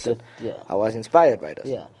stating, listen, I was inspired by this.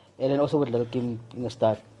 Yeah. And then also with Lil Kim in the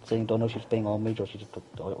start saying don't know if she's paying homage or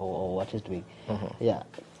what she's doing. Yeah.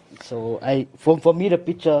 So for me the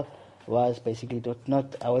picture was basically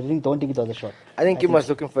not I don't think it was a shot. I think he was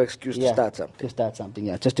looking for an excuse to start something. To start something,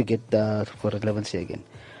 yeah, just to get for relevancy again.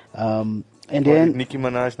 And then then Nicki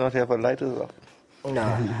Minaj not have a lighter up.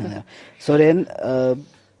 No. So then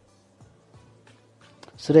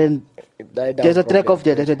there's a track of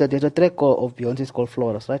Beyonce's called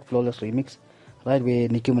Flawless, right? Flawless remix, right? Where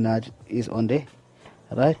Nicki Minaj is on there,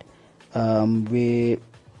 right? Where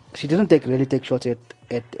she doesn't really take shots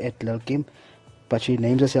at Lil Kim, but she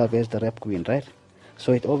names herself as the rap queen, right?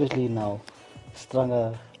 So it obviously now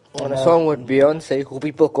stronger. On a song with Beyonce, who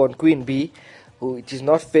people call Queen Bee, which is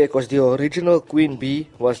not fair because the original Queen Bee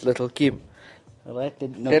was Lil Kim. Right?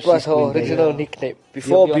 That was her original nickname.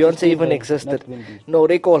 Before Beyonce even existed. No,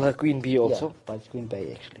 they call her Queen Bee also. Yeah, but it's Queen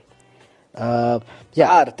Bee actually.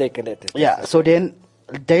 I'd taken it. Yeah, so then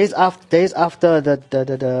days after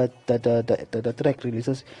the track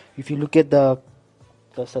releases, if you look at the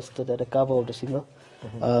cover of the single,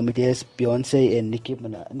 it has Beyonce and Nicki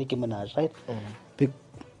Minaj, right?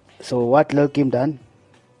 So what Lil Kim done,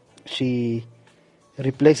 she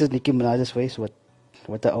replaces Nicki Minaj's face with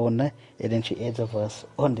her own, and then she adds a verse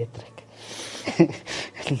on that track.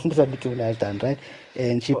 That's what Nicki Minaj done, right?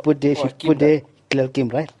 And she put there Lil Kim,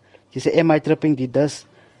 right? She said, am I tripping? Did this?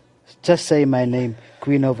 Just say my name,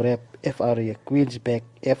 Queen of Rap, F-R-E, Queen's back,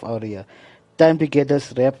 F-R-E. Time to get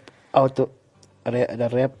this rap out of the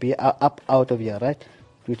rap up out of here, right?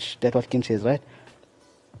 Which that's what Kim says, right?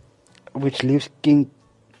 Which leaves King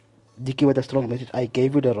Dicky with a strong message. I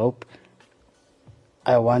gave you the rope,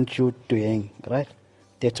 I want you to hang, right?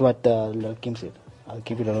 That's what Lil Kim said. I'll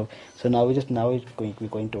keep it alone. So we're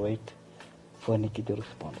going to wait for Nicki to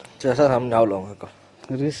respond. Just how long ago?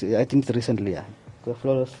 I think it's recently, yeah. The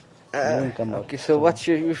Flawless. Okay, so what's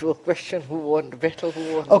your usual question? Who won the battle?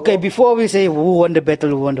 Who won the Okay, war? before we say who won the battle,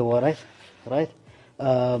 who won the war, right?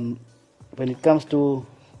 When it comes to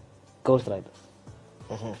ghostwriters,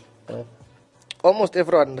 Almost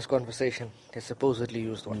everyone in this conversation has supposedly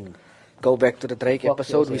used one. Go back to the Drake Foxy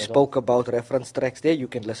episode. also We has spoke about reference tracks there. You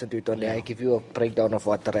can listen to it on there. I give you a breakdown of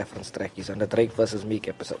what the reference track is on the Drake versus Meek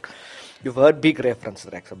episode. You've heard big reference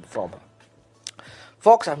tracks from her.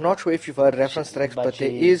 Fox, I'm not sure if you've heard reference tracks, but there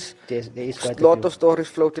is quite a lot of stories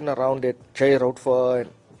floating around that Jay wrote for her and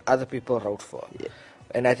other people wrote for her. Yeah.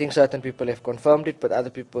 And I think certain people have confirmed it, but other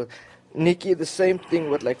people... Nicki, the same thing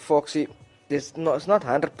with like Foxy. It's not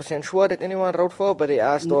 100% sure that anyone wrote for her, but there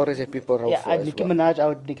are stories that people wrote for as Nicki well.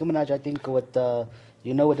 Minaj, I think with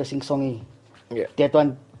with the sing-songy. Yeah. That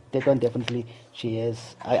one definitely she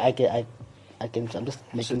is. I'm just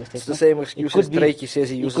making a statement. It's the same excuse as Drake. He says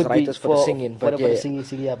he uses writers for the singing, but for the singing,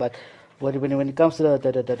 yeah. But when it comes to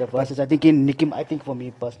the verses, I think for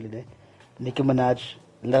me personally, Nicki Minaj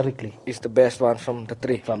lyrically is the best one from the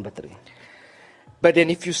three. From the three. But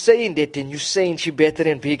then if you're saying that, then you're saying she better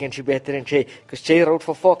than Big and she better than Jay. Because Jay wrote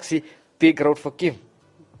for Foxy, Big wrote for Kim.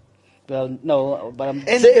 Well, no, but I'm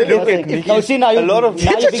saying, no, see now you a lot of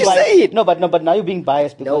now That's you're what being you biased. No, but now you're being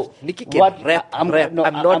biased because No, Nicki can rap. I'm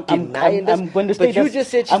not denying this. I'm going to But say you this.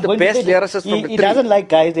 just said she's I'm the going to best say this. lyricist from the He three. doesn't like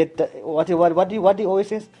guys that what he always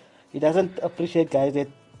says. He doesn't appreciate guys that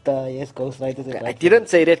yes, ghostwriters. and I writers. didn't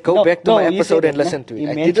say that. Go back to my he episode said and that, listen to He it.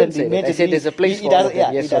 I mentioned- didn't say he that. I mentioned- said there's a place he for all doesn't- of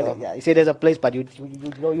them. yeah, Yes he or doesn't- no? yeah, he said there's a place, but you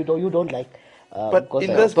don't like. But in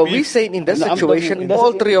ghostwriters. this But beef- we're saying in this No, I'm situation, talking- in this-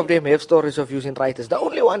 all three of them have stories of using writers. The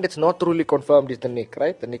only one that's not truly confirmed is the Nick,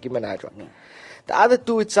 right? The Nicki Minaj one. The other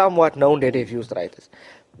two, it's somewhat known that they've used writers.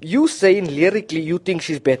 You saying lyrically you think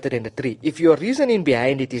she's better than the three. If your reasoning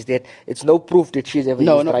behind it is that it's no proof that she's ever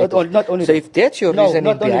used writers. not only so that. if that's your No, reasoning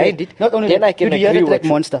not only behind that. it, Not only then that. I can Did you hear agree the track with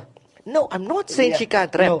you. Monster? No, I'm not saying Yeah. she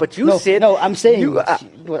can't rap, No, but you no, said... No, I'm saying... You,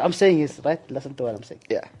 what I'm saying is, right, listen to what I'm saying.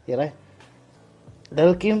 Yeah. Yeah, right?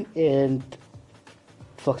 Lil Kim and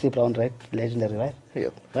Foxy Brown, right? Legendary, right?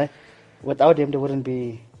 Yep. Right? Without them, there wouldn't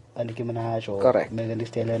be a Nicki Minaj or Correct. Megan Thee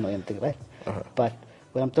Stallion or anything, right? But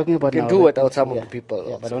when I'm talking about You now... can do the- without some of yeah, the people Yeah,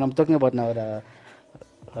 also. but when I'm talking about now the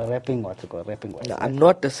rapping, what's it called? Rapping wise. No, right? I'm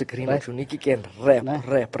not disagreeing Right. with you. Nicki can rap, Nah.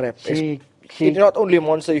 rap. She- It's not only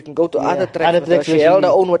Monster, you can go to Yeah, other tracks. other with her. tracks She where held she-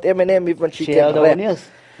 her own with Eminem, even she She can held her rap. own, yes.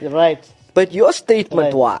 You're right. But your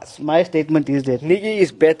statement Right. was, My statement is that... Nicki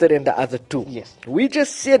is better than the other two. Yes. We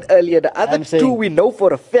just said earlier, the other I'm saying- two we know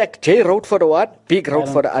for a fact. Jay wrote for the one, Big wrote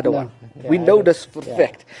for the other no. one. Yeah, we I know don't- this for a yeah.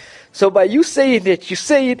 fact. So by you saying that, you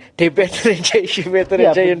saying they better than Jay, she better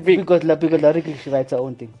than Jay and Big. because lyrically she writes her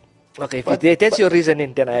own thing. Okay, if that's your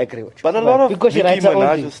reasoning, then I agree with you. But a lot of Because she Nicki writes her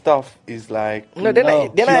own thing. Minaj's stuff is like... No, then I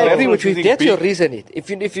No. agree with you. If She's that's your big. reasoning, if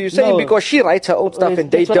you're saying No. because she writes her own stuff and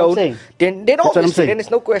they That's what I'm don't, saying. then That's what I'm obviously saying. then it's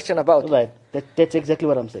no question about it. Right. That's exactly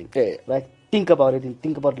what I'm saying. Yeah. Right. Think about it and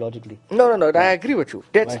think about it logically. No, I agree with you.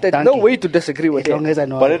 There's Right, thank no you. way to disagree with As long that. as I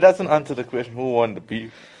know. But it doesn't answer the question who won the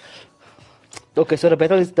beef. Okay, so the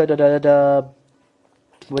battle is the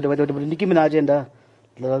with Nicki Minaj and the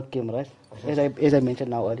Lil Kim, right? As I mentioned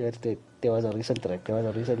now earlier, there was a recent track. There was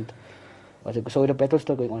a recent. So the battle's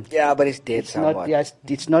still going on. Yeah, but it's dead It's somewhat. not. Yeah,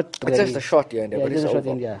 it's not. It's really- just a shot here and there, Yeah, but just it's a shot over.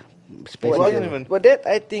 in, yeah. It wasn't even But that,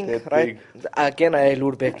 I think, that right, again, I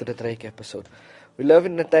allude back to the Drake episode. We live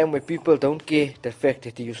in a time where people don't care the fact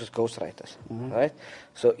that he uses ghostwriters, right?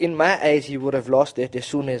 So in my eyes, he would have lost it as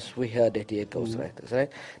soon as we heard that he had ghostwriters, right?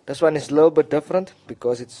 This one is a little bit different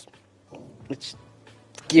because it's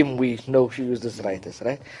Kim, we know she uses writers,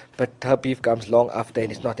 right? But her beef comes long after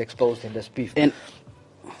and it's not exposed in this beef.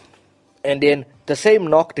 And then the same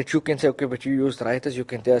knock that you can say, okay, but you used writers, you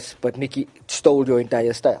can tell us, but Nicki stole your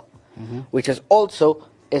entire style, which is also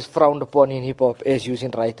as frowned upon in hip hop as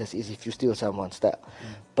using writers is if you steal someone's style.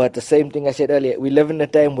 But the same thing I said earlier, we live in a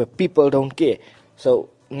time where people don't care. So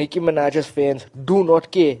Nicki Minaj's fans do not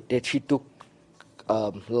care that she took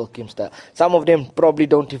Lil Kim style. Some of them probably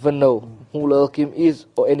don't even know who Lil Kim is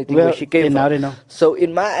or anything where she came from. now they know. So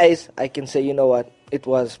in my eyes, I can say, you know what, it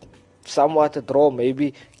was somewhat a draw.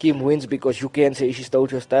 Maybe Kim wins because you can say she stole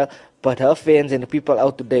your style, but her fans and the people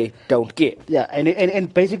out today don't care. Yeah,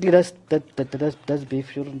 and basically that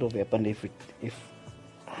beef shouldn't have happened if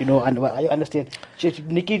you know, and I understand.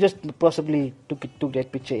 Nicki just possibly took that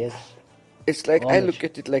picture as It's like, I look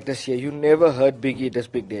at it like this here. You never heard Biggie this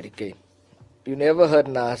Big Daddy Kane. You never heard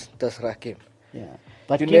Nas this Rakim. Yeah.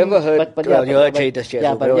 But You Kim, never heard but you heard Jay this year,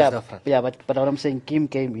 yeah, so but that was yeah, different. yeah, but what I'm saying, Kim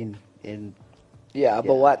came in. Yeah,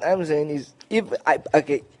 but what I'm saying is, if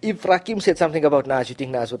Rakim said something about Nas, you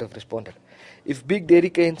think Nas would have responded. If Big Daddy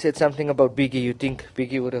Kane said something about Biggie, you think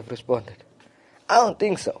Biggie would have responded. I don't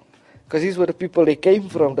think so, because these were the people they came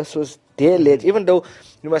from. This was their legend. Even though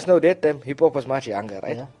you must know that time hip hop was much younger,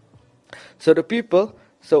 right? Yeah. So the people,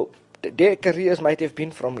 their careers might have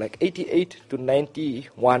been from like 88 to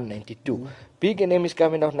 91, 92. Big and them is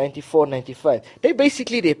coming out 94, 95. They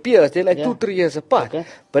basically their peers. They're like 2-3 years apart. Okay.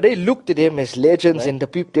 But they looked at them as legends and the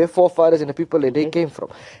people, their forefathers and the people that they came from.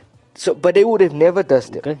 So, but they would have never done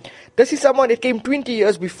them. Okay. This is someone that came 20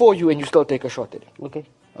 years before you and you still take a shot at him. Okay.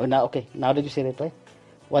 Now that you say that, right?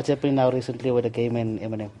 What's happening now recently with the game and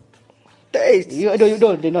Eminem? You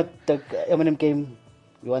don't. They're not. The Eminem game.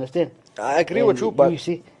 You understand? I agree with you, but you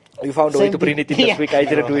see, you found a way to bring it in this week. I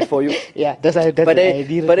didn't do it for you. Yeah, that's but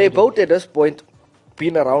they both at this point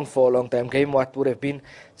been around for a long time. Game what would have been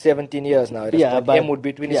 17 years now. At this point. M would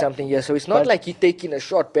be 20 something years. So it's not like he taking a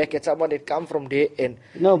shot back at someone that come from there. And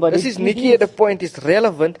no, but this is Nicki at the point is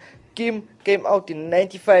relevant. Kim came out in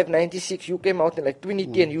 95, 96. You came out in like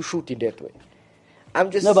 2010. You shoot in that way.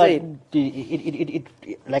 I'm just saying. But it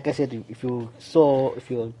like I said, if you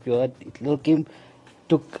heard it, Lil Kim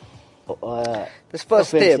took this first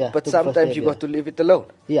step, but sometimes you got to leave it alone.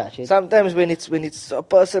 Yeah, sometimes when it's a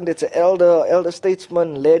person that's an elder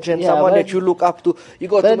statesman, legend, someone that you look up to, you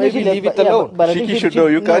got to maybe leave it alone. Shiki should know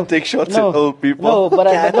you can't take shots at old people. No, but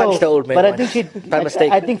I punched the old man. But I think she, by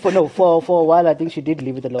mistake. I think for a while, I think she did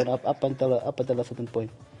leave it alone up until a certain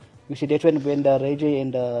point. You see, that's when the Ray J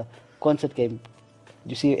and the concert came.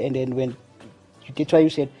 You see, and then when that's why you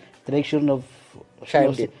said Drake shouldn't have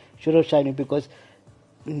shined because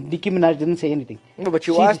Nicki Minaj didn't say anything. No, but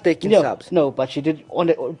she was taking subs. No, but she did.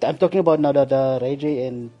 I'm talking about now the Ray J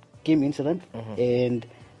and Kim incident and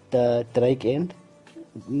the Drake and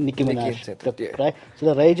Nicki Minaj. Right? So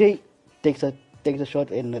the Ray J takes a shot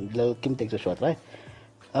and Lil Kim takes a shot, right?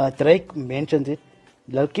 Drake mentions it.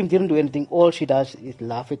 Lil Kim didn't do anything. All she does is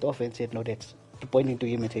laugh it off and said, no, that's pointing to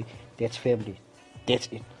him and say, that's family. That's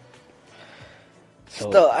it.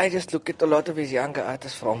 Still, I just look at a lot of these younger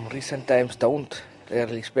artists from recent times don't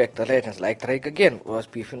really respect the legends. Like Drake again was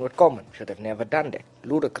beefing with Common. Should have never done that.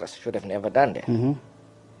 Ludacris should have never done that.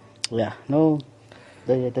 Yeah, no,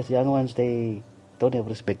 those young ones, they don't have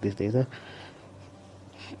respect these days, huh?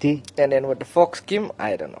 And then with the Fox Kim,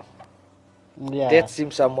 I don't know. Yeah. That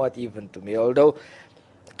seems somewhat even to me. Although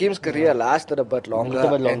Kim's career lasted a bit longer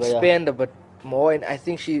and spanned a bit more, and I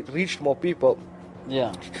think she reached more people.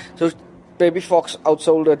 Yeah. So maybe Fox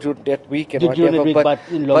outsold her that week and whatever,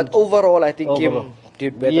 but overall I think Kim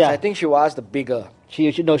did better. Yeah. I think she was the bigger. She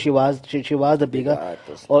was the bigger.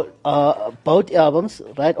 Both albums,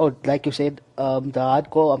 right? Or like you said, the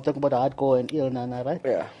hardcore. I'm talking about the hardcore and Il Nana, right?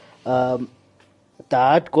 Yeah. The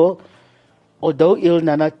hardcore, although Il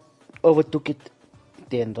Nana overtook it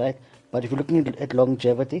then, right? But if you're looking at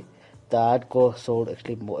longevity, the hardcore sold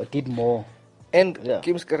actually more. It did more. And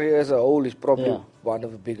Kim's career as a whole is probably one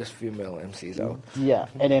of the biggest female MCs out. Yeah,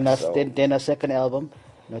 and then a second album,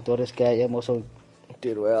 Notorious K.I.M. also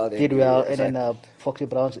did well. And then Foxy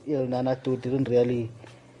Brown's Il Nana too didn't really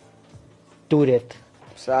do that.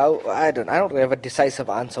 So I don't really have a decisive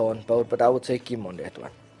answer on both, but I would say Kim on that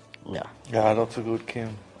one. Yeah. Yeah, that's a good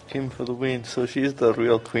Kim. Kim for the win. So she's the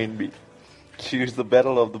real queen bee. She's the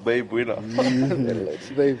battle of the babe winner.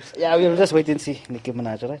 Yeah, we'll just wait and see Nicki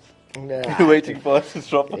Minaj, right? Nah. Waiting for us to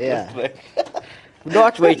drop the track.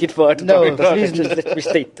 Not waiting for her to drop it. Please just let me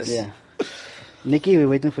state this. Yeah. Nicki, we're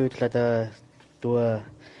waiting for you to do a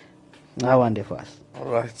one day for us.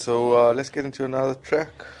 Alright, so let's get into another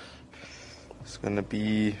track. It's gonna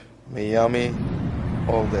be Miami,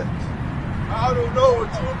 All That. I don't know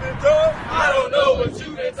what you've been told. I don't know what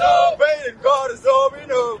you've been told. Praying God is all we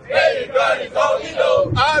know. Praying God is all we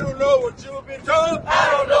know. I don't know what you've been told.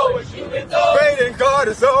 I don't know what you've been told. Praying God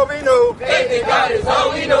is all we know. Praying God is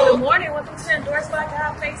all we know. Good morning. Welcome to Endorsed by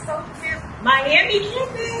God Face Soldier Miami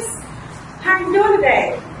campus. How are you doing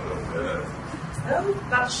today? Oh,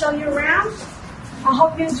 about to show you around. I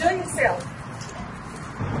hope you enjoy yourself.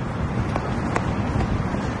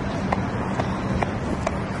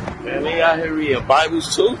 Man, they out here reading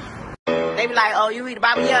Bibles too. They be like, oh, you read the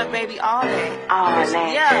Bible? Yeah, baby, all that. All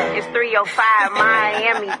that. Yeah. It's 305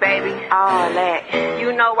 Miami, baby. All that.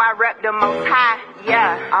 You know I rep the most high.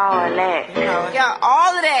 Yeah, all that. Yeah,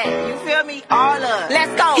 all of that. You feel me? All of it.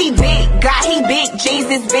 Let's go. He big God, he big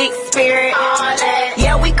Jesus, big spirit. All that.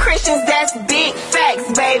 Yeah, we Christians, that's big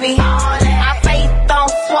facts, baby. All that. Our faith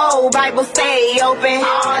don't swole, Bible stay open.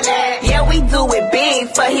 All that. Yeah, we do it big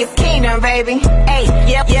for his kingdom, baby. Hey,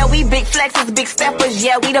 yeah, we big flexers, big steppers,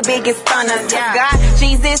 yeah, we the biggest stunners. Yeah. God,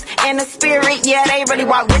 Jesus, and the Spirit, yeah, they really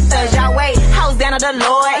walk with us. Yahweh, Hosanna the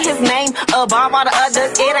Lord, his name above all the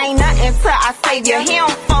others. It ain't nothing to our Savior. He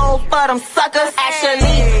don't fold for them suckers.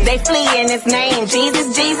 Actually, they flee in his name.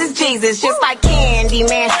 Jesus, Jesus, Jesus, just like candy,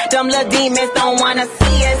 man. Them little demons don't wanna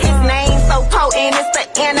see us. His name so potent, it's the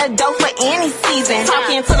antidote for any season.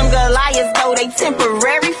 Talking to them Goliaths, though they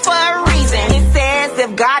temporary for a reason. It says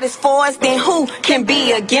if God is for us, then who can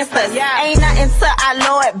be against us? Ain't nothing to our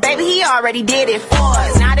Lord, baby, he already did it for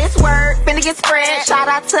us. Now this word finna get spread. Shout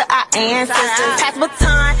out to our ancestors. Pass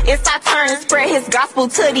baton, it's our turn to spread his gospel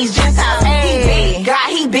to these Gentiles. He big, God,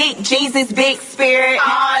 he big, Jesus, big Spirit.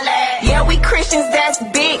 All that. Yeah, we Christians, that's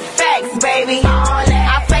big facts, baby. All that.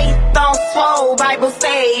 Our faith don't swole, Bible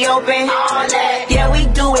stay open. All that. Yeah, we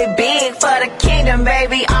do it big for the kingdom,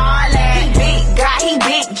 baby. All that. He big, God, he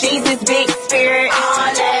big, Jesus, big Spirit.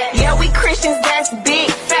 All that. Yeah, we Christians, that's big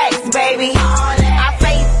facts, baby. All that. Our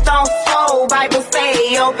faith don't swole, Bible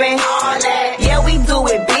stay open. All that. Yeah, we do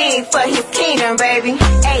it big for his kingdom, baby.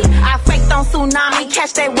 Hey, our faith don't tsunami,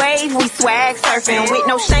 catch that wave, we swag surfing. With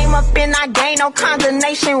no shame up in our game, no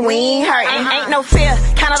condemnation, we ain't hurting. Ain't no fear,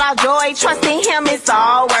 count it all joy, trusting him, it's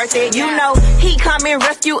all worth it. You know, he come and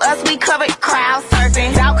rescue us, we covered crowd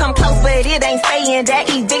surfing. Doubt come close, but it ain't saying that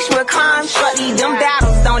eviction will come shortly. Them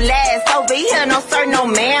battles don't last over here, no sir, no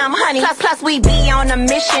ma'am, honey. Plus we be on a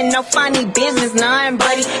mission, no funny business, none,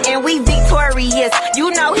 buddy. And we victorious,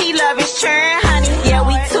 you know he love his children, honey. Yeah,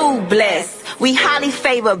 we too blessed. We highly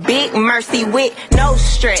favor big mercy with no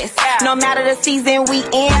stress. No matter the season we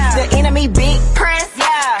in, the enemy big press.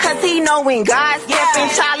 Cause he know when God step in,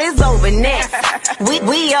 child is over next. We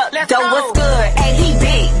up, though what's good? Hey, he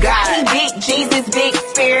big, God, he big, Jesus, big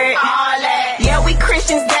Spirit. All that. Yeah, we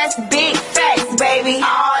Christians, that's big facts, baby.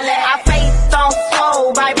 All that. Our faith don't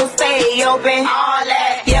slow, Bible stay open. All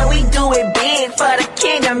that. Yeah, we do it big for the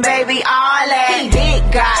kingdom, baby. All that. He big,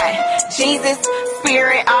 God, Jesus,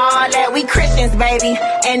 Spirit, all that. We Christians, baby,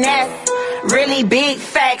 and that's really big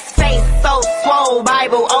facts. Faith so swole,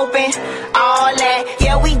 Bible open, all that.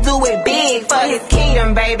 Yeah, we do it big for his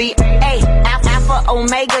kingdom, baby. Hey, Alpha,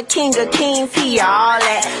 Omega, King of Kings, he all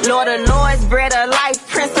that. Lord of Lords, bread of life,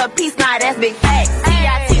 Prince of Peace, nah, that's big facts. He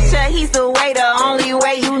our teacher, he's the way, the only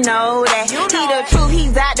way, you know that. He the truth,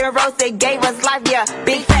 he's out the road that gave us life, yeah,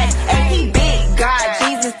 big facts. And he big, God,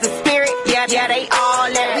 Jesus, the Spirit, yeah, they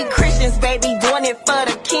all that. We Christians, baby, doing it for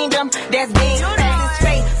the kingdom, that's big. That's his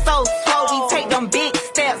faith, so slow, we take them big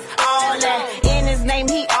steps, all that. In his name,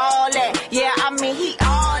 he all that. Yeah, I mean, he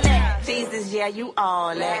all that. Jesus, yeah, you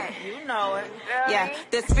all that. You know it. Yeah,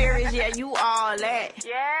 the Spirit, yeah, you all that.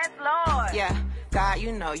 Yes, Lord. Yeah, God,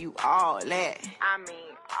 you know you all that. I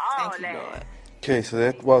mean, all Thank you, that. Lord. Okay, so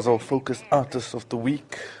that was our focus artist of the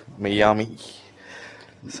week, Miami.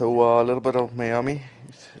 So a little bit of Miami.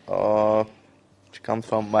 She comes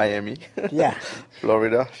from Miami, Yeah.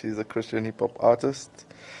 Florida. She's a Christian hip hop artist.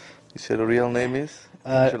 You said her real name is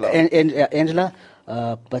Angela. Angela,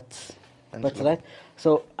 but right.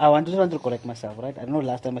 So I just want to correct myself, right? I know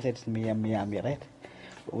last time I said it's Miami, right?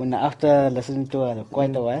 When after listening to her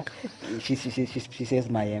quite a while, she says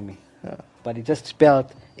Miami, but it just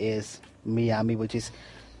spelled is Miami, which is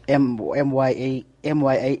MYAMMEE,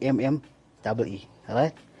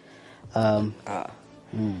 right?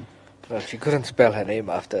 Well, she couldn't spell her name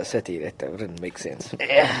after a city. That wouldn't make sense.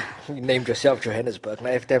 You named yourself Johannesburg. Now,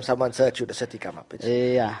 every time someone search you, the city come up. It's,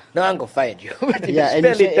 Yeah. no, I'm gonna find you. But Yeah, and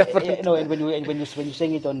you spell it say, different. no, and when you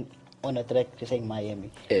sing it on a track, you're saying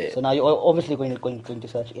Miami. Yeah. So now you're obviously going to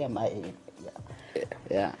search MIAM.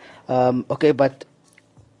 Yeah. Okay, but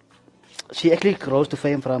she actually rose to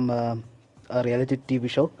fame from a reality TV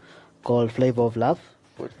show called Flavor of Love.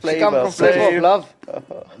 She come from Flavor of Love.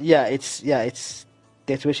 It's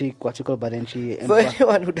that's where she what's it called, but then she. For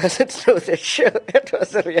anyone who doesn't know that show, it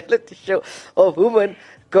was a reality show of women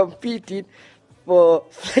competing for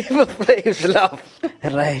Flavor Flav's love.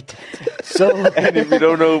 Right. So. And if you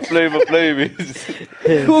don't know who Flavor Flav is,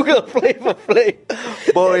 Google Flavor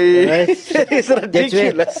Flav. boy. Right. It's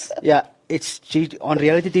ridiculous. It's she on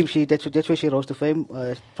reality TV. That's where she rose to fame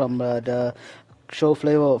from the show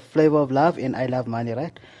Flavor of Love and I Love Money,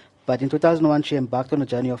 right? But in 2001, she embarked on a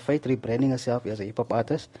journey of faith, rebranding herself as a hip hop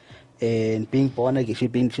artist and being born again. She's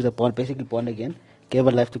basically born again. Gave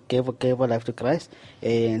her life to Christ,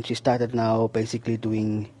 and she started now basically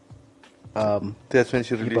doing. That's when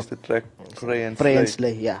she released the track Pray and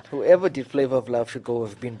Slay. Yeah. Whoever did Flavor of Love should go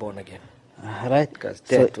with being born again. Right. Because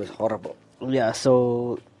that was horrible.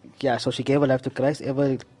 So she gave her life to Christ.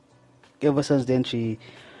 Ever since then, she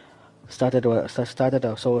started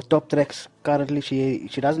out. So top tracks currently she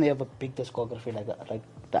doesn't have a big discography like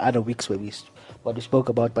the other weeks what we spoke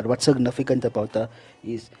about. But what's significant about her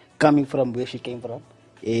is coming from where she came from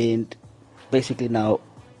and basically now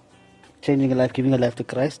changing her life, giving her life to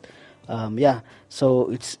Christ. So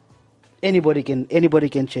it's anybody can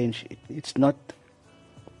change. It's not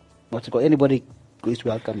what's it called. Anybody is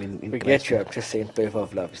welcome in We Christ. get you. I'm just saying, Flavor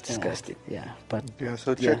of Love is disgusting.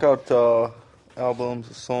 So check out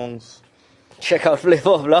albums, songs. Check out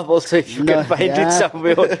Flavor of Love also if you can find it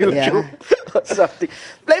somewhere on YouTube or something.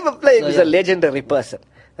 Flavor Flav is a legendary person,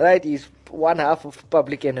 right? He's one half of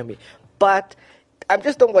Public Enemy. But I'm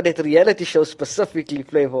just talking about that reality show specifically,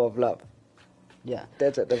 Flavor of Love. Yeah,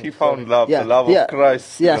 that's it. She found love, the love of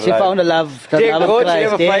Christ. Yeah, she found the love, of Christ. Did you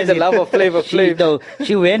ever find the love of Flavor Flav? No,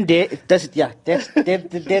 she went there. That's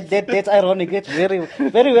ironic. That's very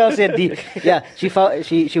well said. She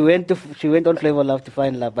went on Flavor Love to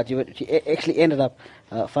find love, but she actually ended up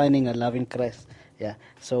finding a love in Christ. Yeah.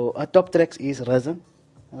 So our top tracks is Risen,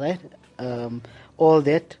 right? All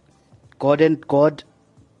that, God,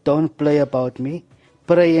 Don't Play About Me,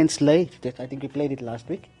 Pray and Slay. I think we played it last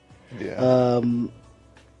week. Yeah.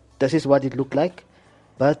 This is what it looked like.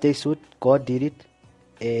 Birthday Suit, God Did It,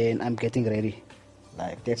 and I'm Getting Ready.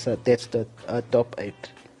 Like that's the top 8.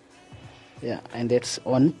 Yeah, and that's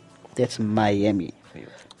Miami.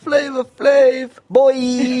 Flavor Flav, boy.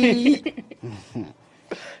 You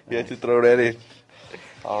had to throw that in.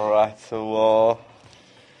 All right, so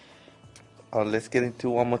let's get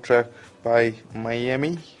into one more track by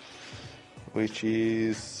Miami, which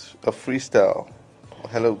is a freestyle.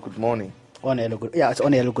 Hello, good morning. It's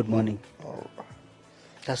on Hello, Good Morning.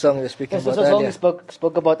 That song you were speaking about earlier. earlier. Song we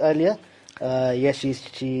spoke about earlier.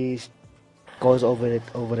 She goes over it,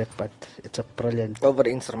 but it's a brilliant. Over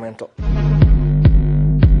instrumental.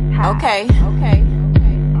 Okay.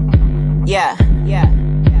 Yeah.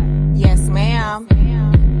 Yes, ma'am.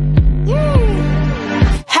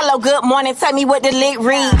 Hello, good morning. Tell me what the lick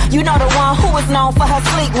read. You know the one who is known for her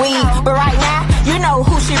sleek weed. But right now, you know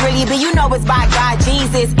who she really be. You know it's by God,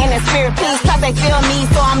 Jesus, and the Spirit, please. Cause they feel me,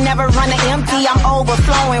 so I'm never running empty. I'm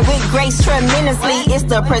overflowing with grace tremendously. It's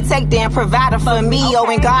the protector and provider for me. Oh,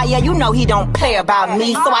 and God, yeah, you know he don't play about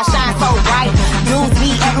me. So I shine so bright. Dudes be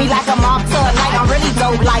at me like a moth to a light. I'm really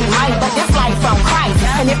dope like Mike, but this life from Christ.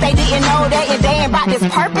 And if they didn't know that and they ain't about this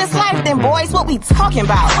purpose life, then boys, what we talking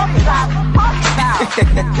about?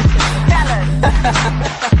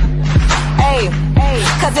 Hey,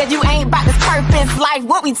 cause if you ain't about this purpose life,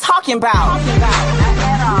 what we talking about?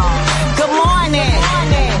 Good morning.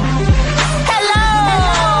 Hello.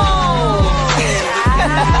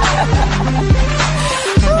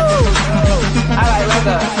 All right, let's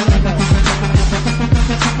go.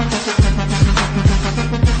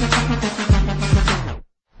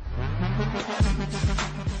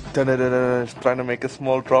 Trying to make a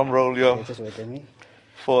small drum roll, yo. Just wait at me.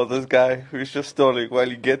 For this guy who's just stalling while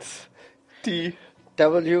he gets T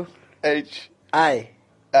W H I.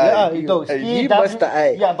 He must the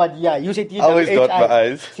I. Yeah, but you said T I always W H got my I.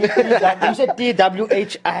 eyes. You said T W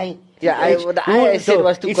H I. Yeah, the I said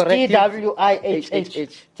was to correct It's T W I H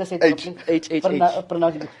H. Just say H.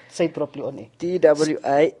 pronounce it. Say it properly on it. T W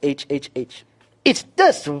I H H H. It's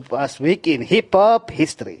this past week in hip hop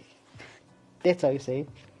history. That's how you say it.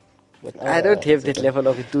 I don't have that level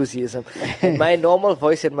of enthusiasm. My normal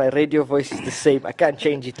voice and my radio voice is the same. I can't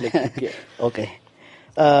change it like you can. Okay.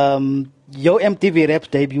 Yo MTV Raps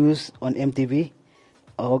debuts on MTV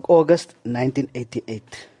August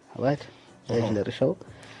 1988. Right? Legendary show.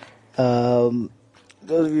 Those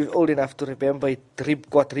of you old enough to remember, it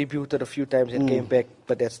got rebooted a few times and came back,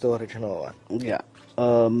 but that's the original one. Yeah.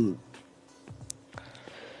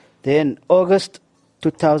 Then August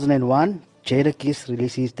 2001, Jadakiss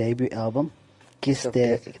released his debut album, Kiss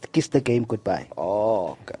the Game Goodbye.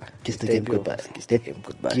 Oh, okay. Kiss the Game Goodbye. Kiss the Game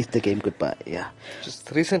Goodbye. Kiss the Game Goodbye, yeah. Just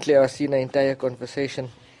recently I was seeing an entire conversation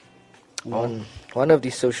on one of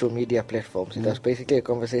these social media platforms. It was basically a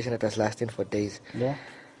conversation that was lasting for days. Yeah.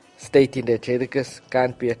 Stating that Jadakiss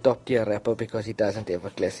can't be a top tier rapper because he doesn't have a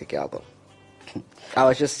classic album. I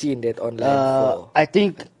was just seeing that online for I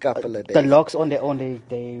think a couple of days. the locks on their own,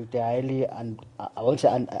 they highly, I won't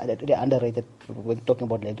say they're underrated when talking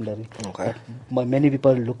about legendary. Okay. But many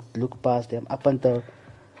people look past them up until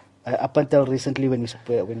recently when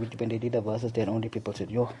they did the verses, then only people said,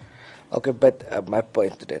 yo. Okay, but my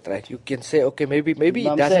point to that, right? You can say, okay, maybe he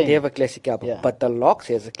I'm doesn't saying, have a classic album, but The Lox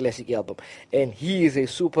has a classic album, and he is a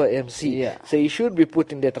super MC. Yeah. So he should be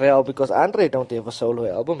put in that realm because Andre don't have a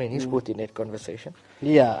solo album, and he's put in that conversation.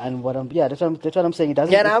 Yeah, and that's what I'm saying. It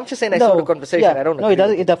doesn't. Yeah, no, I'm just saying I saw the conversation. I don't know. No,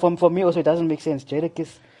 it doesn't. For me also, it doesn't make sense.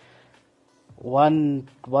 Jadakiss one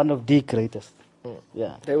of the greatest.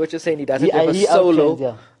 Yeah. They were just saying he doesn't have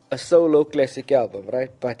a solo classic album,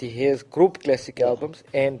 right? But he has group classic albums,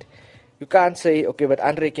 and you can't say, okay, but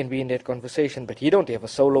Andre can be in that conversation, but he don't have a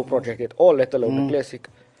solo project at all, let alone a classic.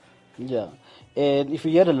 Yeah. And if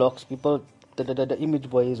you hear the locks, people, the image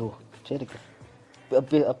boy is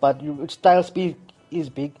but style speed is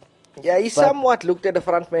big. Yeah, he somewhat looked at the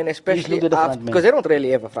frontman, especially because they don't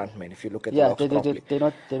really have a frontman if you look at the locks properly. They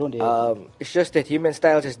don't have. It's just that him and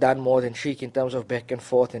Styles has done more than Sheik in terms of back and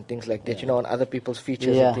forth and things like that, on other people's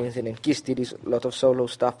features and things, and then Kiss did a lot of solo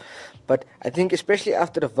stuff. But I think especially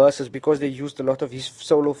after the verses, because they used a lot of his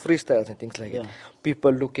solo freestyles and things like that,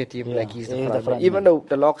 people look at him like he's the frontman, even though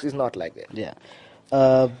the locks is not like that. Yeah.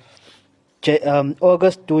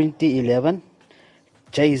 August 2011,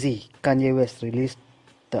 Jay-Z, Kanye West released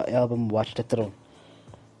the album Watch the Throne.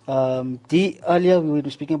 Earlier we were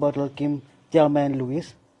speaking about Lil Kim, Thelma and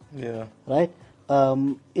Louise. Yeah. Right?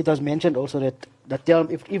 It was mentioned also that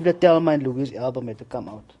if the Thelma and Louise album had to come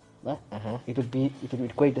out, right? It would be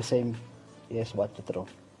quite the same as Watch the Throne.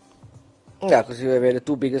 Yeah, because you have the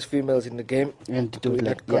two biggest females in the game and to do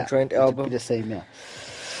that conjoined album. It would be the same, yeah.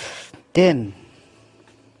 Then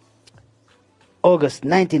August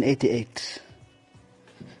 1988,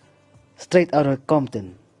 Straight Outta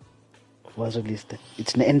Compton was released.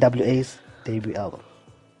 It's the NWA's debut album.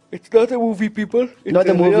 It's not a movie, people. It's not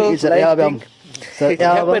a movie, it's an album. It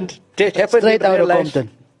happened Straight Outta life. Compton.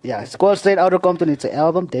 Yeah, it's called Straight Outta Compton. It's an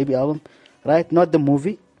album, debut album, right? Not the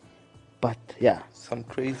movie, but yeah. Some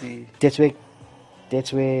crazy. That's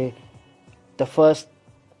where the first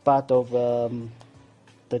part of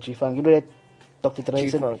the G-Funk, you know that Dr. Dre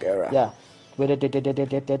G-Funk era. Yeah. Where that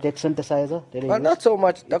synthesizer? Well, not so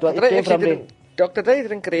much. Dr. Dre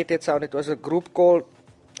didn't create that sound. It was a group called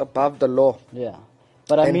Above the Law. Yeah.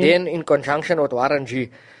 Then in conjunction with Warren G,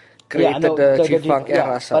 created the G-Funk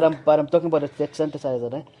era sound. But I'm talking about that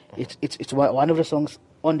synthesizer, right? It's one of the songs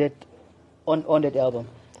on that album.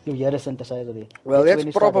 You hear the synthesizer there. Well, that's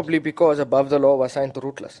probably because Above the Law was signed to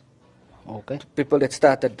Ruthless. Okay. People that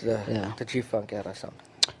started the G-Funk era sound.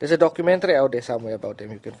 There's a documentary out there somewhere about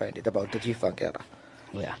them. You can find it about the G-Funk era.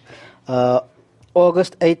 Yeah.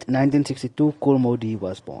 August 8, 1962, Kool Moe Dee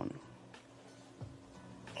was born.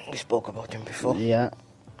 We spoke about him before. Yeah.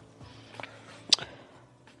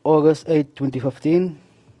 August 8, 2015,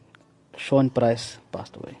 Sean Price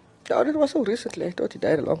passed away. Oh, that was so recently. I thought he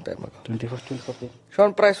died a long time ago. 2015.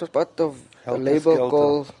 Sean Price was part of a label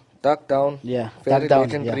called Duck Down. Yeah. Very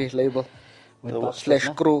legendary label. Slash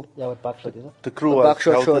Crew. Yeah, with Buckshot, is it? The Crew was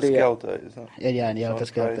Helter Skelter, isn't it? Yeah, Helter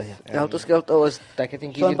Skelter, yeah. Helter Skelter was, like, I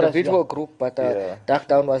think his individual group, but Duck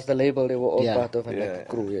Down was the label they were all part of, and like a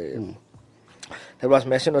crew, There was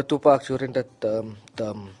messing with Tupac during that,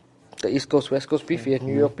 the East Coast, West Coast beef. He had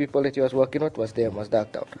New York people that he was working with, was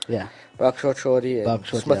Duck Down. Yeah. Buckshot Shorty and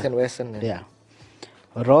Smith and Wesson. Yeah.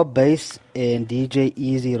 Rob Bass and DJ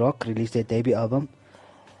Easy Rock released their debut album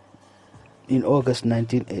in August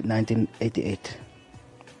 1988.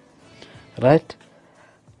 Right?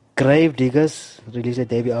 Grave Diggers released their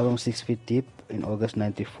debut album 6 Feet Deep in August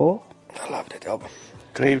 94. I love that album.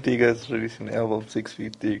 Grave Diggers released an album 6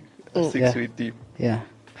 Feet Deep. 6 Feet Deep. Yeah.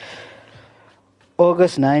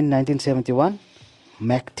 August 9, 1971,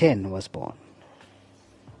 Mac 10 was born.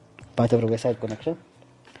 Part of the West Side Connection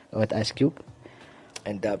with Ice Cube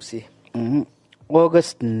and Dub C.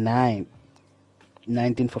 August 9,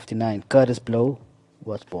 1959, Curtis Blow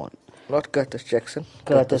was born. Not Curtis Jackson.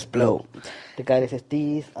 Curtis Blow. The guy that says,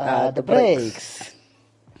 these are the breaks.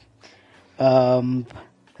 Run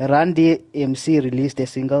DMC released their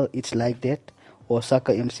single, It's Like That,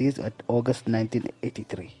 Osaka MCs at August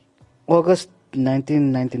 1983. August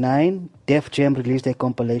 1999, Def Jam released their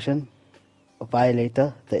compilation,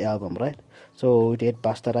 Violator, the album, right? So they had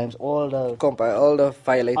Busta Rhymes, all the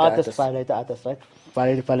Violator artists. Violator artists, right?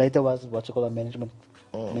 Violator was what you call a management.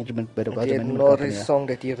 But it was he had Norris song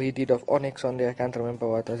that he redid of Onyx on there. I can't remember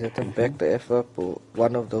what was it. Back the F Up or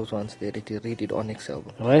one of those ones there that he redid Onyx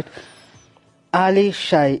album. Right. Ali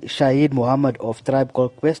Shaheed Muhammad of Tribe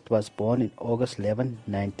Called Quest was born in August 11,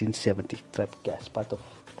 1970. Tribe Gas, part of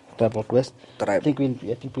Tribe Called Quest. I think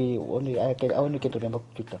we only I only can remember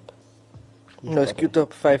Q-Tip. No, it's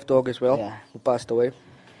Q-Tip 5 Dog as well. Yeah. Who passed away.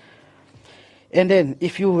 And then,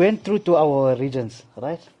 if you went through to our regions,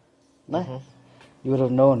 right? You would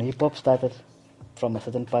have known hip-hop started from a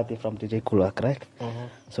certain party from DJ Kulak, right?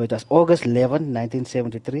 So it was August 11,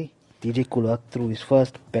 1973. DJ Kulak threw his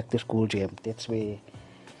first back-to-school jam. That's where...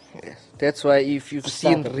 Yes. That's why if you've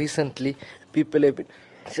seen recently, people have been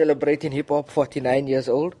celebrating hip hop 49 years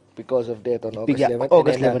old because of that on August 11th.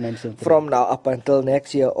 August And then, 11th and something. from now up until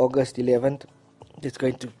next year, August 11th, it's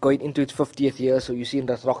going into its 50th year. So you see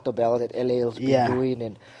that Rock the Bell that LA's been doing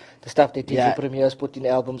and the stuff that DJ Premier's putting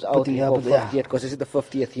albums out Putting albums, 50th because this is the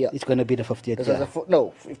 50th year. It's going to be the 50th This year. was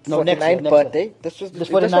the 49th next year. birthday. This was the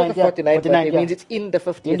 49th birthday. It means it's in the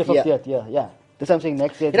 50th In the 50th year, yeah. That's what I'm saying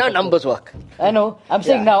next year. You know how numbers work. I know. I'm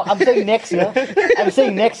saying now. I'm saying next year. I'm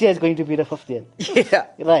saying next year is going to be the 50th. Yeah.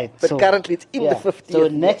 Right. But currently it's in the 50th. So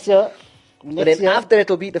next year. But then after it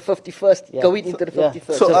will be the 51st, going into the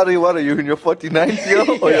 51st. So Ari, what are you, in your 49th year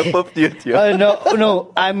or your 50th year?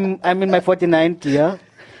 No. I'm in my 49th year.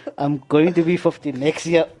 I'm going to be 50 next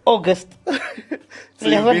year, August. So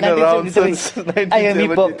you've been around since 1973. I am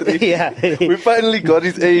hip-hop. Yeah. We finally got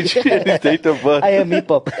his age and his date of birth. I am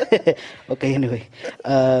hip-hop. Okay, anyway.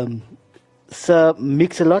 Sir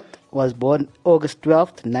Mix-a-Lot was born August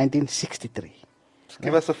 12th, 1963.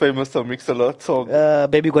 Give us a famous Mix-a-Lot song.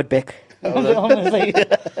 Baby Got Back. Honestly.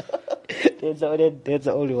 That's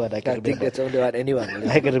the only one I can remember. think that's the only one anyone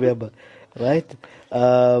I can remember. Right?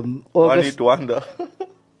 One Hit Wonder.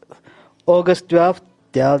 August 12th,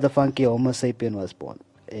 Del the Funky Homo Sapien was born.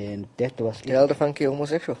 And that was... Del the Funky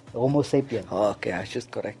homosexual? Homo Sapien. Oh, okay, I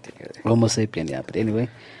just corrected you. Homo Sapien, yeah. But anyway,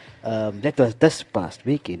 that was this past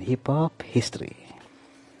week in hip-hop history.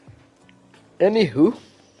 Anywho,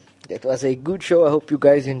 that was a good show. I hope you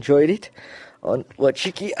guys enjoyed it. On what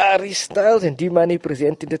Shiki Ari Styles and D-Money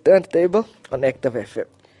presenting the turntable on Active FM.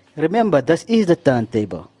 Remember, this is the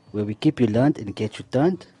turntable, where we keep you learned and get you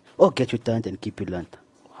turned, or get you turned and keep you learned.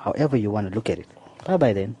 However you want to look at it.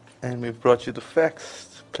 Bye-bye then. And we've brought you the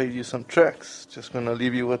facts, played you some tracks. Just going to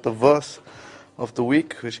leave you with the verse of the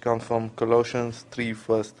week, which comes from Colossians 3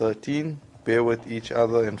 verse 13. Bear with each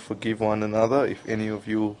other and forgive one another. If any of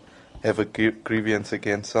you have a grievance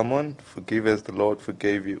against someone, forgive as the Lord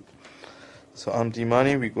forgave you. So I'm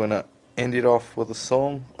D-Money. We're going to end it off with a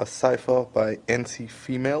song, a cypher by NC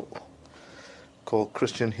Female called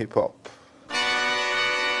Christian Hip Hop.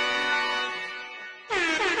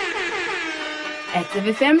 Active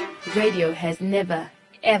FM radio has never,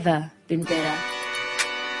 ever been better.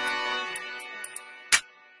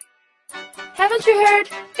 Haven't you heard?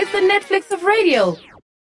 It's the Netflix of radio.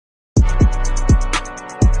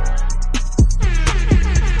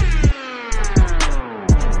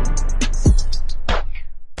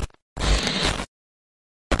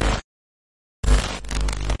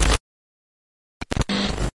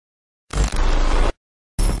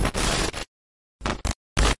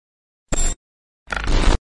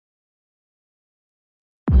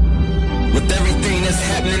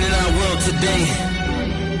 Today,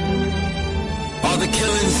 all the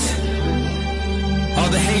killings, all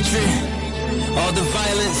the hatred, all the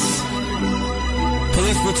violence,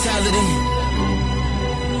 police brutality,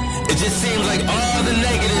 it just seems like all the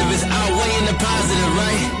negative is outweighing the positive,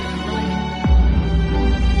 right?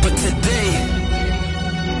 But today,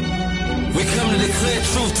 we come to declare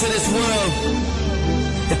truth to this world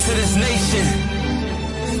and to this nation,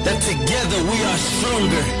 that together we are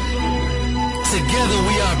stronger. Together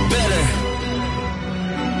we are better.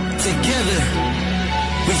 Together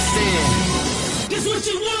we stand. This what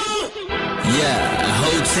you want? Yeah, a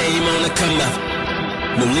whole team on the come up.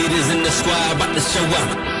 The leaders in the squad about to show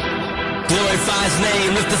up. Glorify his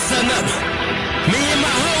name, lift the sun up. Me and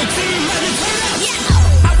my whole team about to turn up.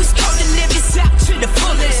 Yeah, I was called to live this out to the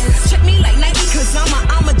fullest. Check me like Nike, cause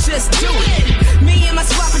I'ma just do it. Me and my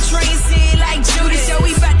squad portraying sin like Judas. So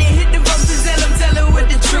we about to hit the ropes and tell them what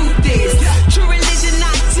the truth is. True religion,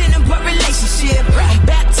 not tenor, but relationship. I'm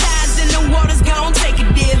baptized in the waters, gon' take a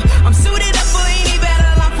dip. I'm suited up for any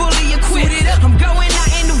battle, I'm fully equipped. I'm going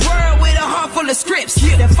out in the world with a heart full of scripts.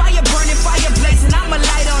 The fire burning, fire blazing, I'm a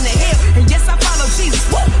light on the hill. And yes, I follow Jesus,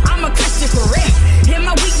 woo, I'm a Christian for real. In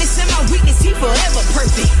my weakness, he forever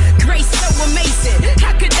perfect. Grace so amazing,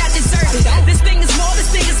 how could I deserve it? This thing is more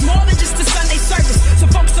than just a Sunday service. So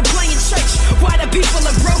folks are playing church, while the people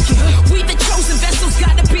are broken. We the chosen vessels,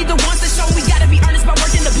 gotta be the ones that show. We gotta be earnest by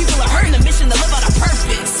working, the people are hurting. The mission to live out our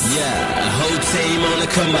purpose. Yeah, a whole team on the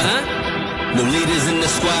come up. The leaders in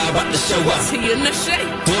the squad about to show up. He in the shape.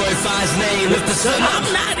 Glorify his name, lift the sun up.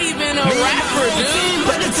 I'm not even a rapper,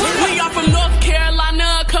 dude. We are from North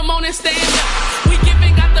Carolina, come on and stand up. We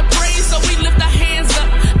giving God the praise, so we lift our hands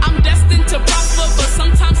up. I'm destined to prosper, but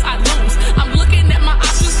sometimes I lose. I'm looking at my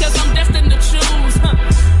options, cause I'm destined to choose.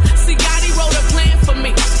 See, God, he wrote a plan for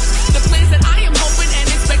me. The plans that I am hoping and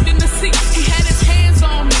expecting to see. He had his hands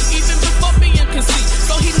on me, even before being conceived.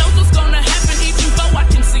 So he knows what's gonna happen, even though I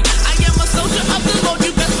can see. I am a soldier of the Lord,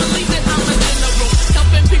 you best believe that I'm a general.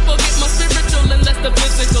 Helping people get more spiritual and less the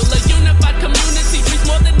physical. A unified community, reach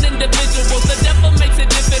more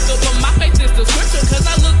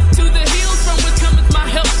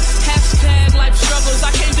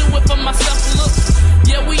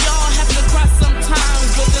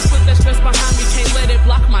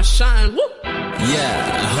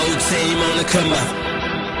come up.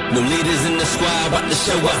 New leaders in the squad about to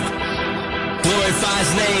show up. Glorify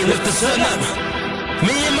his name, lift the sun up.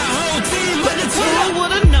 Me and my whole team, but the turn up. Who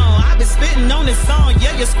would've known? I've been spitting on this song.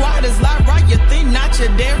 Yeah, your squad is live right. You think not,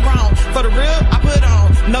 you're dead wrong. For the real, I put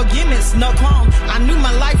on. No gimmicks, no clone. I knew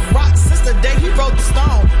my life rocked since the day he wrote the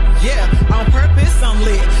stone. Yeah, on purpose I'm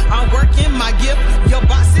lit. I'm working my gift. Your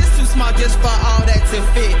box is too small just for all that to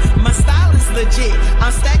fit. My style is legit.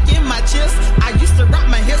 I'm stacking my chips. I used to rock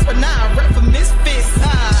my hips, but now I rap for misfits.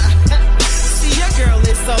 See, your girl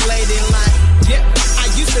is so ladylike. Yeah, I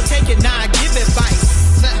used to take it, now I give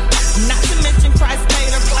advice. Not to mention Christ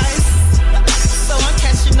paid a price. So I'm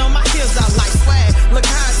cashing on my heels, I like swag. Look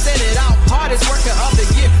how I set it off. Hardest worker of the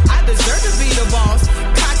year. I deserve to be the boss.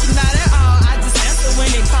 Cocky not at all. I just answer when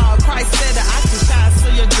they call. Christ said that I can shine, so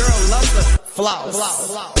your girl loves the flaws.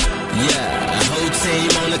 Yeah, a whole team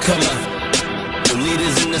on the come up. The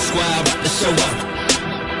leaders in the squad about to show up.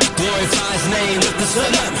 Glorify his name, lift the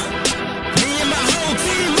sun up. Me and my whole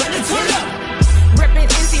team ready to turn up. Reppin'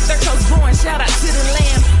 NC Third Coast born, shout out to the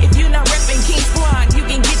lamb. If you not reppin' King Squad, you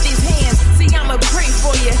can get these hands. See, I'ma pray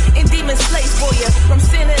for you, and demons slay for you. From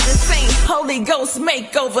sinner to saint, Holy Ghost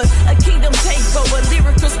makeover, a kingdom takeover,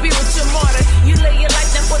 lyrical spiritual martyr. You lay your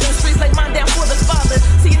life down for them streets, like mine down for the Father.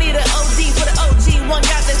 So you need an OD for the OG, one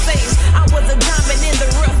God that saves. I was a diamond in the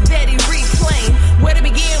rough, daddy reclaimed. Where to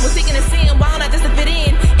begin was seeking to sin, while not just to fit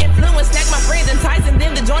in. Influence, snag my friends, enticing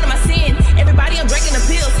them to join in my sin. Everybody, I'm drinking the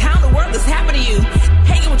pills. How in the world this happened to you?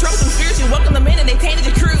 Hanging with troublesome spirits, you welcome them in and they tainted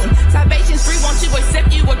your crew. Salvation's free, won't you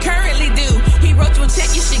accept you what currently do? He wrote you a check,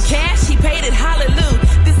 you should cash, he paid it, hallelujah.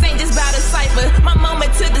 This ain't just about a cipher, my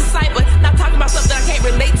moment to decipher. Not talking about something I can't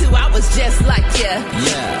relate to, I was just like ya.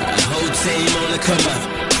 Yeah, a whole team on the come up.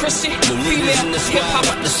 Christian, the leaders in the squad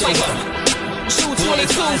about to show up. June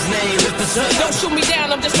 22. Don't shoot me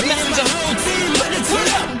down, I'm just a messenger.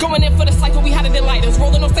 Going in for the cycle, we had it in lighters.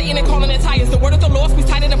 Rolling on Satan and calling it tires. The word of the Lord, we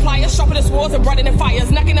tied it in pliers. Sharper the swords and brought it in fires.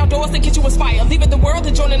 Knocking out doors to get you inspired. Leaving the world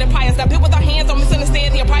and joining empires. Now built with our hands, don't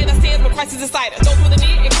misunderstand the empire that stands, but Christ is inside us. Those with the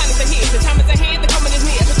near, inclining to hear. The time is at hand, the coming is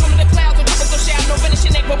near. The coming in clouds, the trippers will shout. No finish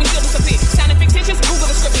your neck, but we still disappear. Sounding fictitious, Google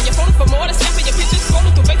the scripture. Your phone is for more, the snapping your pictures.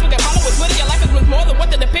 Scrolling through Facebook and following Twitter. Your life is worth more than what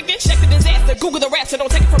they're depicting. Check the disaster, Google the rapture.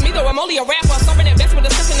 Don't take it from me though, I'm only a rapper. Serving investment,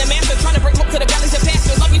 discussing the master. Trying to bring hope to the valleys of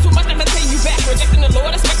pastors. Love you too much, never tell you back. Rejecting the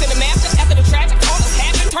Lord, expecting the master. After the tragic, all is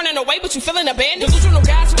happened. Turning away, but you feeling abandoned. Delusional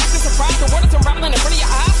guys who act surprised. The word is unraveling in front of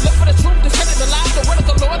your eyes. Look for the truth, discredit the lies. The word of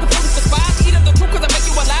the Lord, the foolish despise. Eat up the truth,